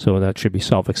 So that should be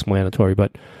self-explanatory.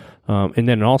 But and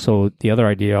then also the other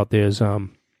idea out there is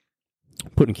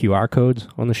putting QR codes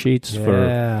on the sheets.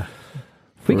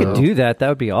 If we could do that, that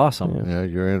would be awesome. Yeah,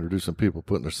 you're introducing people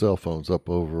putting their cell phones up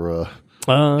over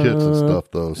kits and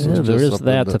stuff, though. So there is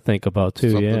that to think about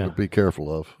too. Something to be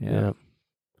careful of. Yeah.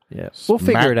 We'll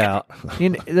figure it out.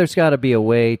 There's got to be a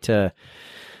way to,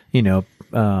 do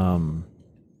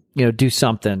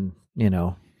something,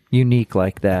 unique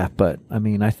like that. But I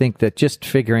mean, I think that just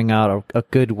figuring out a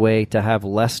good way to have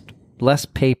less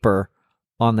paper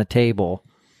on the table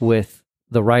with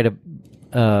the right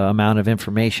amount of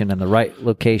information and the right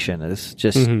location is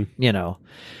just,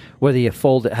 whether you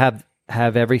fold it, have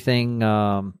everything,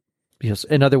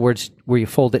 in other words, where you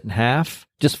fold it in half,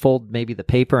 just fold maybe the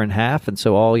paper in half. And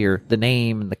so all the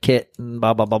name and the kit and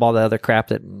blah, blah, blah, blah, the other crap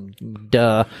that,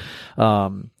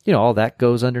 all that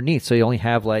goes underneath. So you only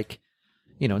have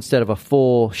instead of a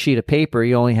full sheet of paper,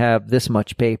 you only have this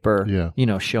much paper,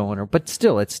 showing her. But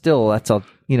still, that's a,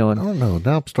 I don't know.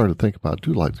 Now I'm starting to think about, I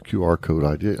do like the QR code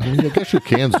idea. I mean, I guess you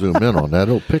can zoom in on that.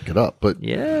 It'll pick it up. But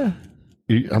yeah.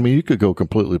 You could go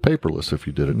completely paperless if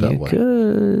you did it that way. You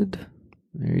could.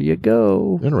 There you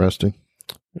go. Interesting.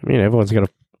 I mean, everyone's got a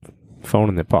phone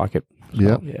in their pocket.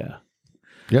 Yeah. Yeah.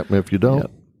 Yep. If you don't,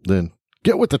 then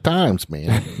get with the times,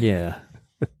 man. Yeah.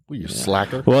 Well, you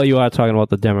slacker. Well, you are talking about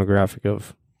the demographic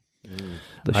of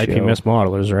the IPMS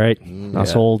modelers, right?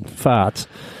 Us old farts.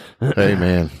 Hey,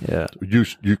 man. Yeah.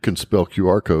 You can spell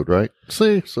QR code, right?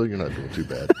 See? So you're not doing too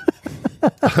bad.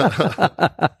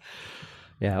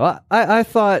 Yeah. Well, I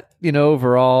thought,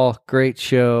 overall, great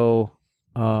show.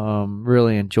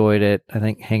 Really enjoyed it. I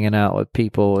think hanging out with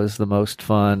people was the most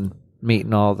fun,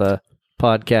 meeting all the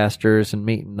podcasters and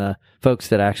meeting the folks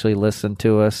that actually listen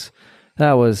to us.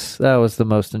 That was the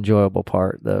most enjoyable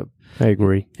part. I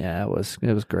agree. Yeah, it was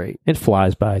great. It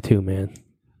flies by too, man.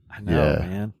 I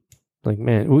know,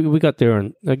 man. We got there,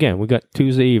 and again, we got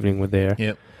Tuesday evening. We're there.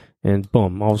 Yep. And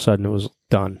boom, all of a sudden it was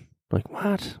done.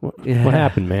 What? What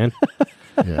happened, man?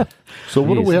 Yeah. So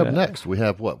what do we have next? We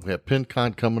have what? We have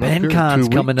PinCon coming up. PinCon's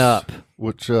coming up,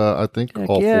 which I think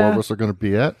all four of us are going to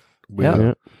be at.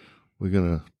 We're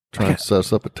going to try and set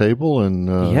us up a table and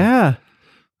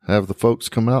have the folks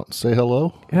come out and say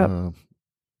hello. Yeah,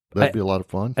 that'd be a lot of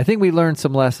fun. I think we learned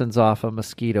some lessons off of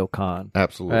Mosquito Con.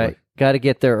 Absolutely. Right? Got to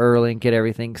get there early and get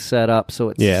everything set up so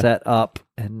it's set up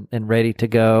and ready to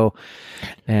go,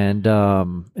 and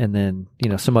then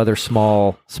some other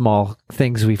small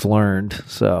things we've learned.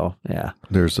 So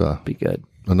there's be good.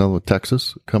 Another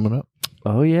Texas coming up.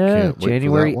 Oh yeah,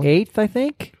 January 8th, I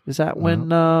think. Is that when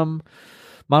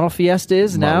Model Fiesta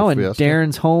is now in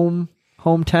Darren's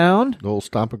hometown? The old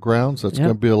stomping grounds. That's going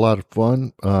to be a lot of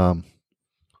fun.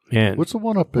 Man, what's the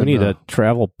one up in? We need a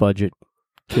travel budget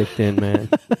kicked in, man.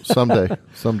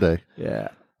 Someday. Yeah.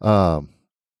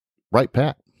 Right,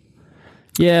 Pat.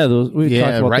 Yeah, we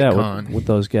talked about right that with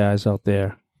those guys out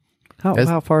there.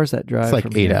 How far is that drive? It's like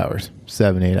from 8 here? hours,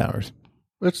 7-8 hours.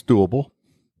 It's doable.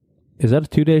 Is that a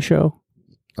 2-day show?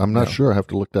 I'm not sure. I have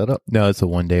to look that up. No, it's a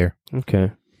 1-dayer.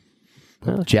 Okay.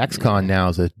 JaxCon now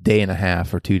is a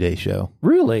 1.5 or 2-day show.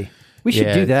 Really? We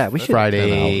should do that. We should.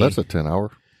 Friday. That's a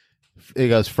 10-hour. It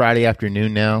goes Friday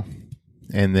afternoon now,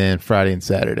 and then Friday and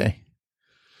Saturday.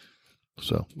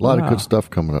 So a lot of good stuff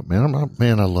coming up, man.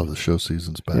 I love the show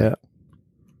seasons back. Yeah.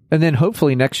 And then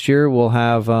hopefully next year we'll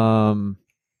have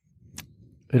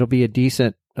it'll be a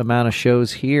decent amount of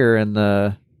shows here in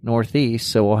the Northeast.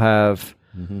 So we'll have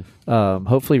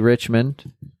hopefully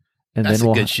Richmond, and that's then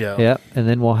we'll a good show. Yeah, and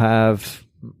then we'll have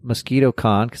Mosquito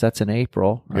Con because that's in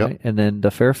April, right? Yep. And then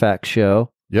the Fairfax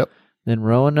show. Yep. Then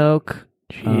Roanoke.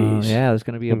 Jeez. There's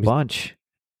going to be a bunch.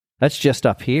 That's just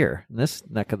up here in this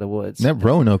neck of the woods. That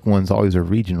Roanoke one's always a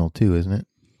regional too, isn't it?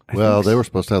 Well, they were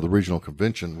supposed to have the regional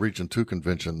convention, Region 2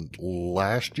 convention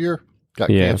last year. Got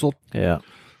canceled. Yeah.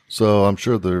 So I'm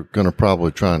sure they're going to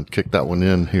probably try and kick that one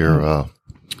in here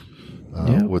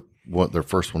with their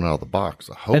first one out of the box.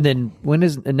 I hope. And then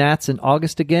and that's in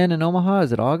August again in Omaha?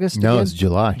 Is it August No, again? it's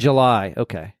July. July.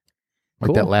 Okay.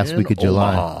 Like that last week of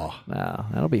July. Omaha. Wow.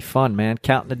 That'll be fun, man.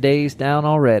 Counting the days down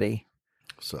already.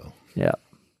 So, yeah.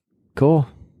 Cool.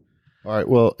 All right.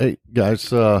 Well, hey, guys,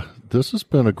 this has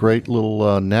been a great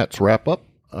little Nats wrap-up.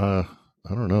 I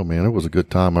don't know, man. It was a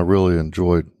good time. I really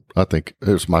enjoyed. I think it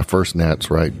was my first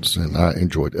Nats, right? And I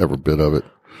enjoyed every bit of it.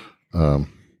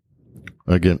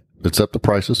 Again, except the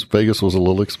prices. Vegas was a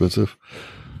little expensive.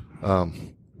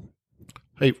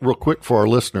 Hey, real quick for our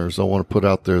listeners, I want to put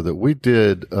out there that we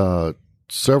did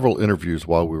several interviews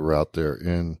while we were out there.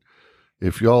 And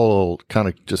if y'all kind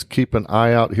of just keep an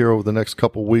eye out here over the next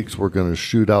couple of weeks, we're going to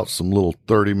shoot out some little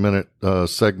 30-minute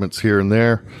segments here and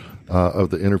there of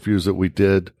the interviews that we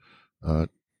did.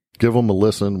 Give them a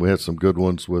listen. We had some good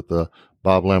ones with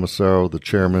Bob Lamasero, the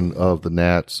chairman of the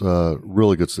Nats.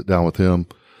 Really good sit down with him.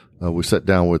 We sat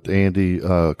down with Andy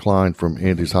Klein from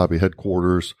Andy's Hobby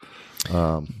Headquarters.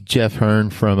 Jeff Hearn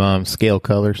from Scale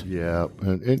Colors. Yeah,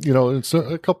 and you know, and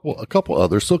a couple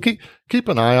others. So keep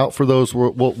an eye out for those.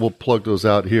 We'll plug those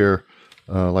out here,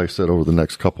 like I said, over the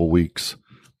next couple weeks,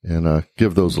 and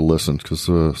give those a listen because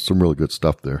some really good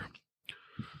stuff there.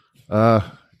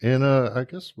 And I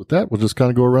guess with that, we'll just kind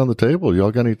of go around the table.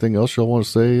 Y'all got anything else y'all want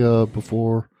to say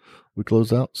before we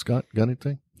close out? Scott, got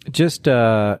anything? Just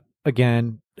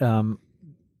again.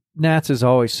 Nats is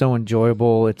always so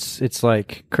enjoyable. It's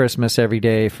like Christmas every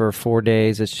day for 4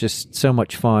 days. It's just so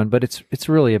much fun, but it's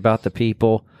really about the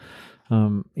people.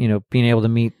 You know, being able to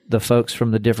meet the folks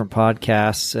from the different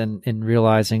podcasts and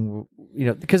realizing, you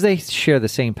know, because they share the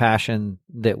same passion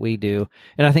that we do.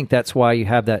 And I think that's why you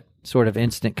have that sort of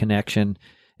instant connection.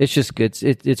 It's just good.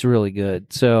 It's really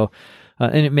good. So,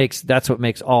 and that's what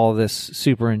makes all of this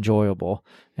super enjoyable.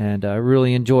 And I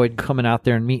really enjoyed coming out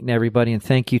there and meeting everybody. And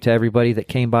thank you to everybody that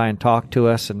came by and talked to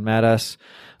us and met us.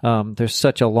 There's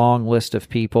such a long list of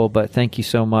people, but thank you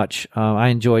so much. I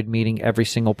enjoyed meeting every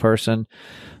single person.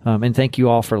 And thank you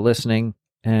all for listening.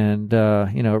 And,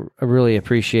 you know, I really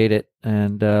appreciate it.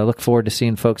 And look forward to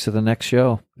seeing folks at the next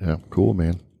show. Yeah, cool,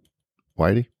 man.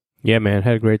 Whitey? Yeah, man.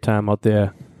 Had a great time out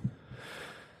there.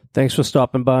 Thanks for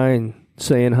stopping by and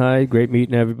saying hi. Great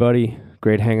meeting everybody.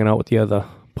 Great hanging out with the other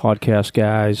podcast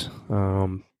guys.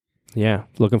 Yeah,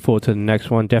 looking forward to the next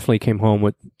one. Definitely came home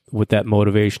with that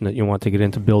motivation that you want to get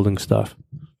into building stuff.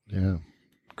 Yeah,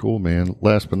 cool, man.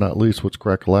 Last but not least, what's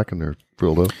crack-a-lackin' there,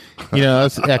 Frildo? You know,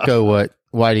 let's echo what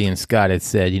Whitey and Scott had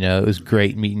said. You know, it was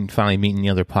great finally meeting the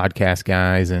other podcast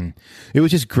guys, and it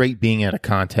was just great being at a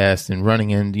contest and running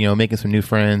in, you know, making some new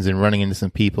friends and running into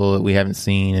some people that we haven't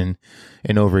seen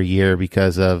in over a year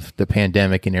because of the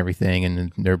pandemic and everything,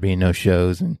 and there being no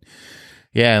shows. And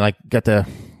yeah, like I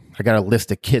got a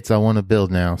list of kits I want to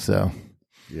build now, so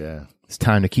yeah, it's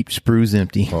time to keep sprues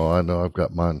empty. Oh, I know. I've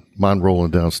got mine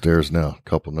rolling downstairs now. A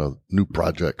couple of new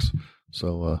projects.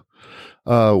 So,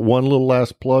 one little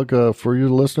last plug for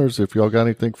you listeners. If y'all got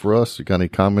anything for us, you got any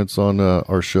comments on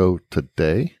our show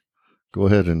today, go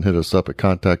ahead and hit us up at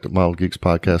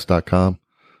contact@modelgeekspodcast.com.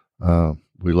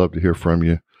 We love to hear from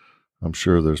you. I'm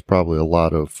sure there's probably a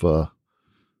lot of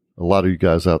you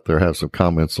guys out there have some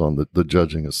comments on the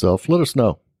judging itself. Let us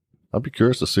know. I'd be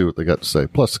curious to see what they got to say.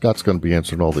 Plus, Scott's going to be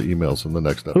answering all the emails in the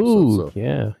next episode. Ooh, so.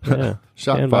 Yeah.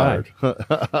 Shot Stand fired.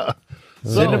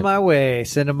 Send them my way.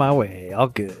 Send them my way. All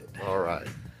good. All right.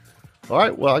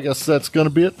 Well, I guess that's going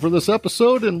to be it for this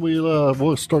episode, and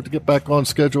we'll start to get back on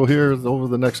schedule here over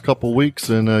the next couple weeks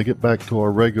and get back to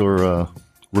our regular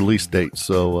release date.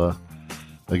 So,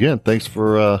 again, thanks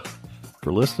for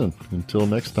listening. Until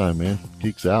next time, man.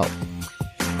 Geeks out.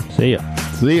 See ya.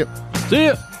 See ya. See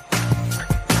ya.